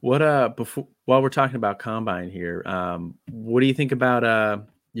 What while we're talking about combine here, what do you think about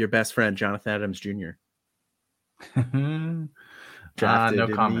your best friend Jonathan Adams Jr.? Drafted no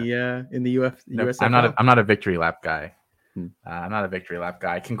comment. In the USFL? I'm not a victory lap guy. I'm not a victory lap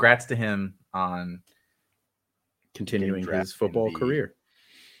guy. Congrats to him on continuing his football career.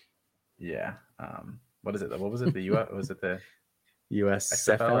 Yeah. What is it? What was it? The was it the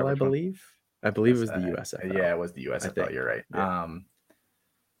USFL? I believe it was the USFL. Yeah, it was the USFL. You're right. Yeah.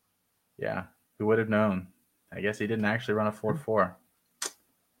 Yeah. Who would have known? I guess he didn't actually run a 4.4.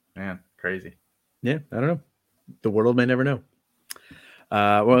 Man, crazy. Yeah, I don't know. The world may never know.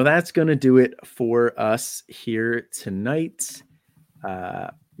 Well, that's going to do it for us here tonight.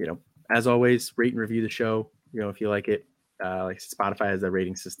 As always, rate and review the show. If you like it, like Spotify has a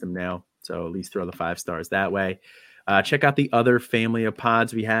rating system now, so at least throw the 5 stars that way. Check out the other family of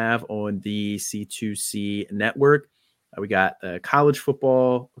pods we have on the C2C network. We got the college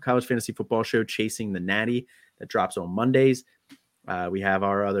fantasy football show, Chasing the Natty, that drops on Mondays. We have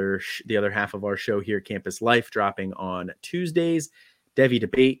the other half of our show here, Campus Life, dropping on Tuesdays. Devy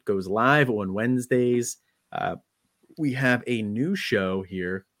Debate goes live on Wednesdays. We have a new show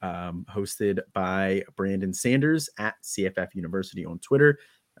here hosted by Brandon Sanders at CFF University on Twitter,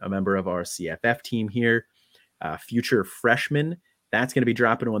 a member of our CFF team here. Future Freshman, that's going to be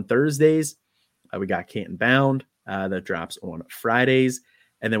dropping on Thursdays. We got Canton Bound that drops on Fridays.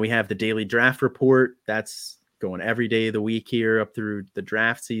 And then we have the Daily Draft Report. That's going every day of the week here up through the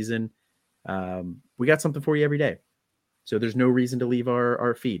draft season. We got something for you every day. So there's no reason to leave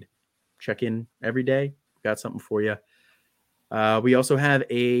our feed. Check in every day. We got something for you. We also have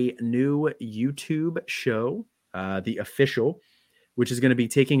a new YouTube show, The Official, which is going to be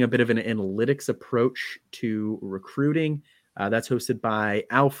taking a bit of an analytics approach to recruiting. That's hosted by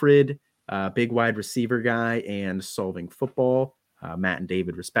Alfred, big wide receiver guy, and Solving Football, Matt and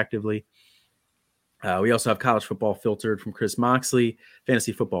David, respectively. We also have College Football Filtered from Chris Moxley,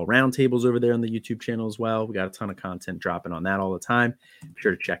 Fantasy Football Roundtables over there on the YouTube channel as well. We got a ton of content dropping on that all the time. Be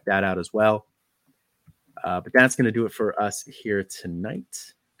sure to check that out as well. But that's going to do it for us here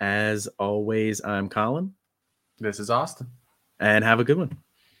tonight. As always, I'm Colin. This is Austin. And have a good one.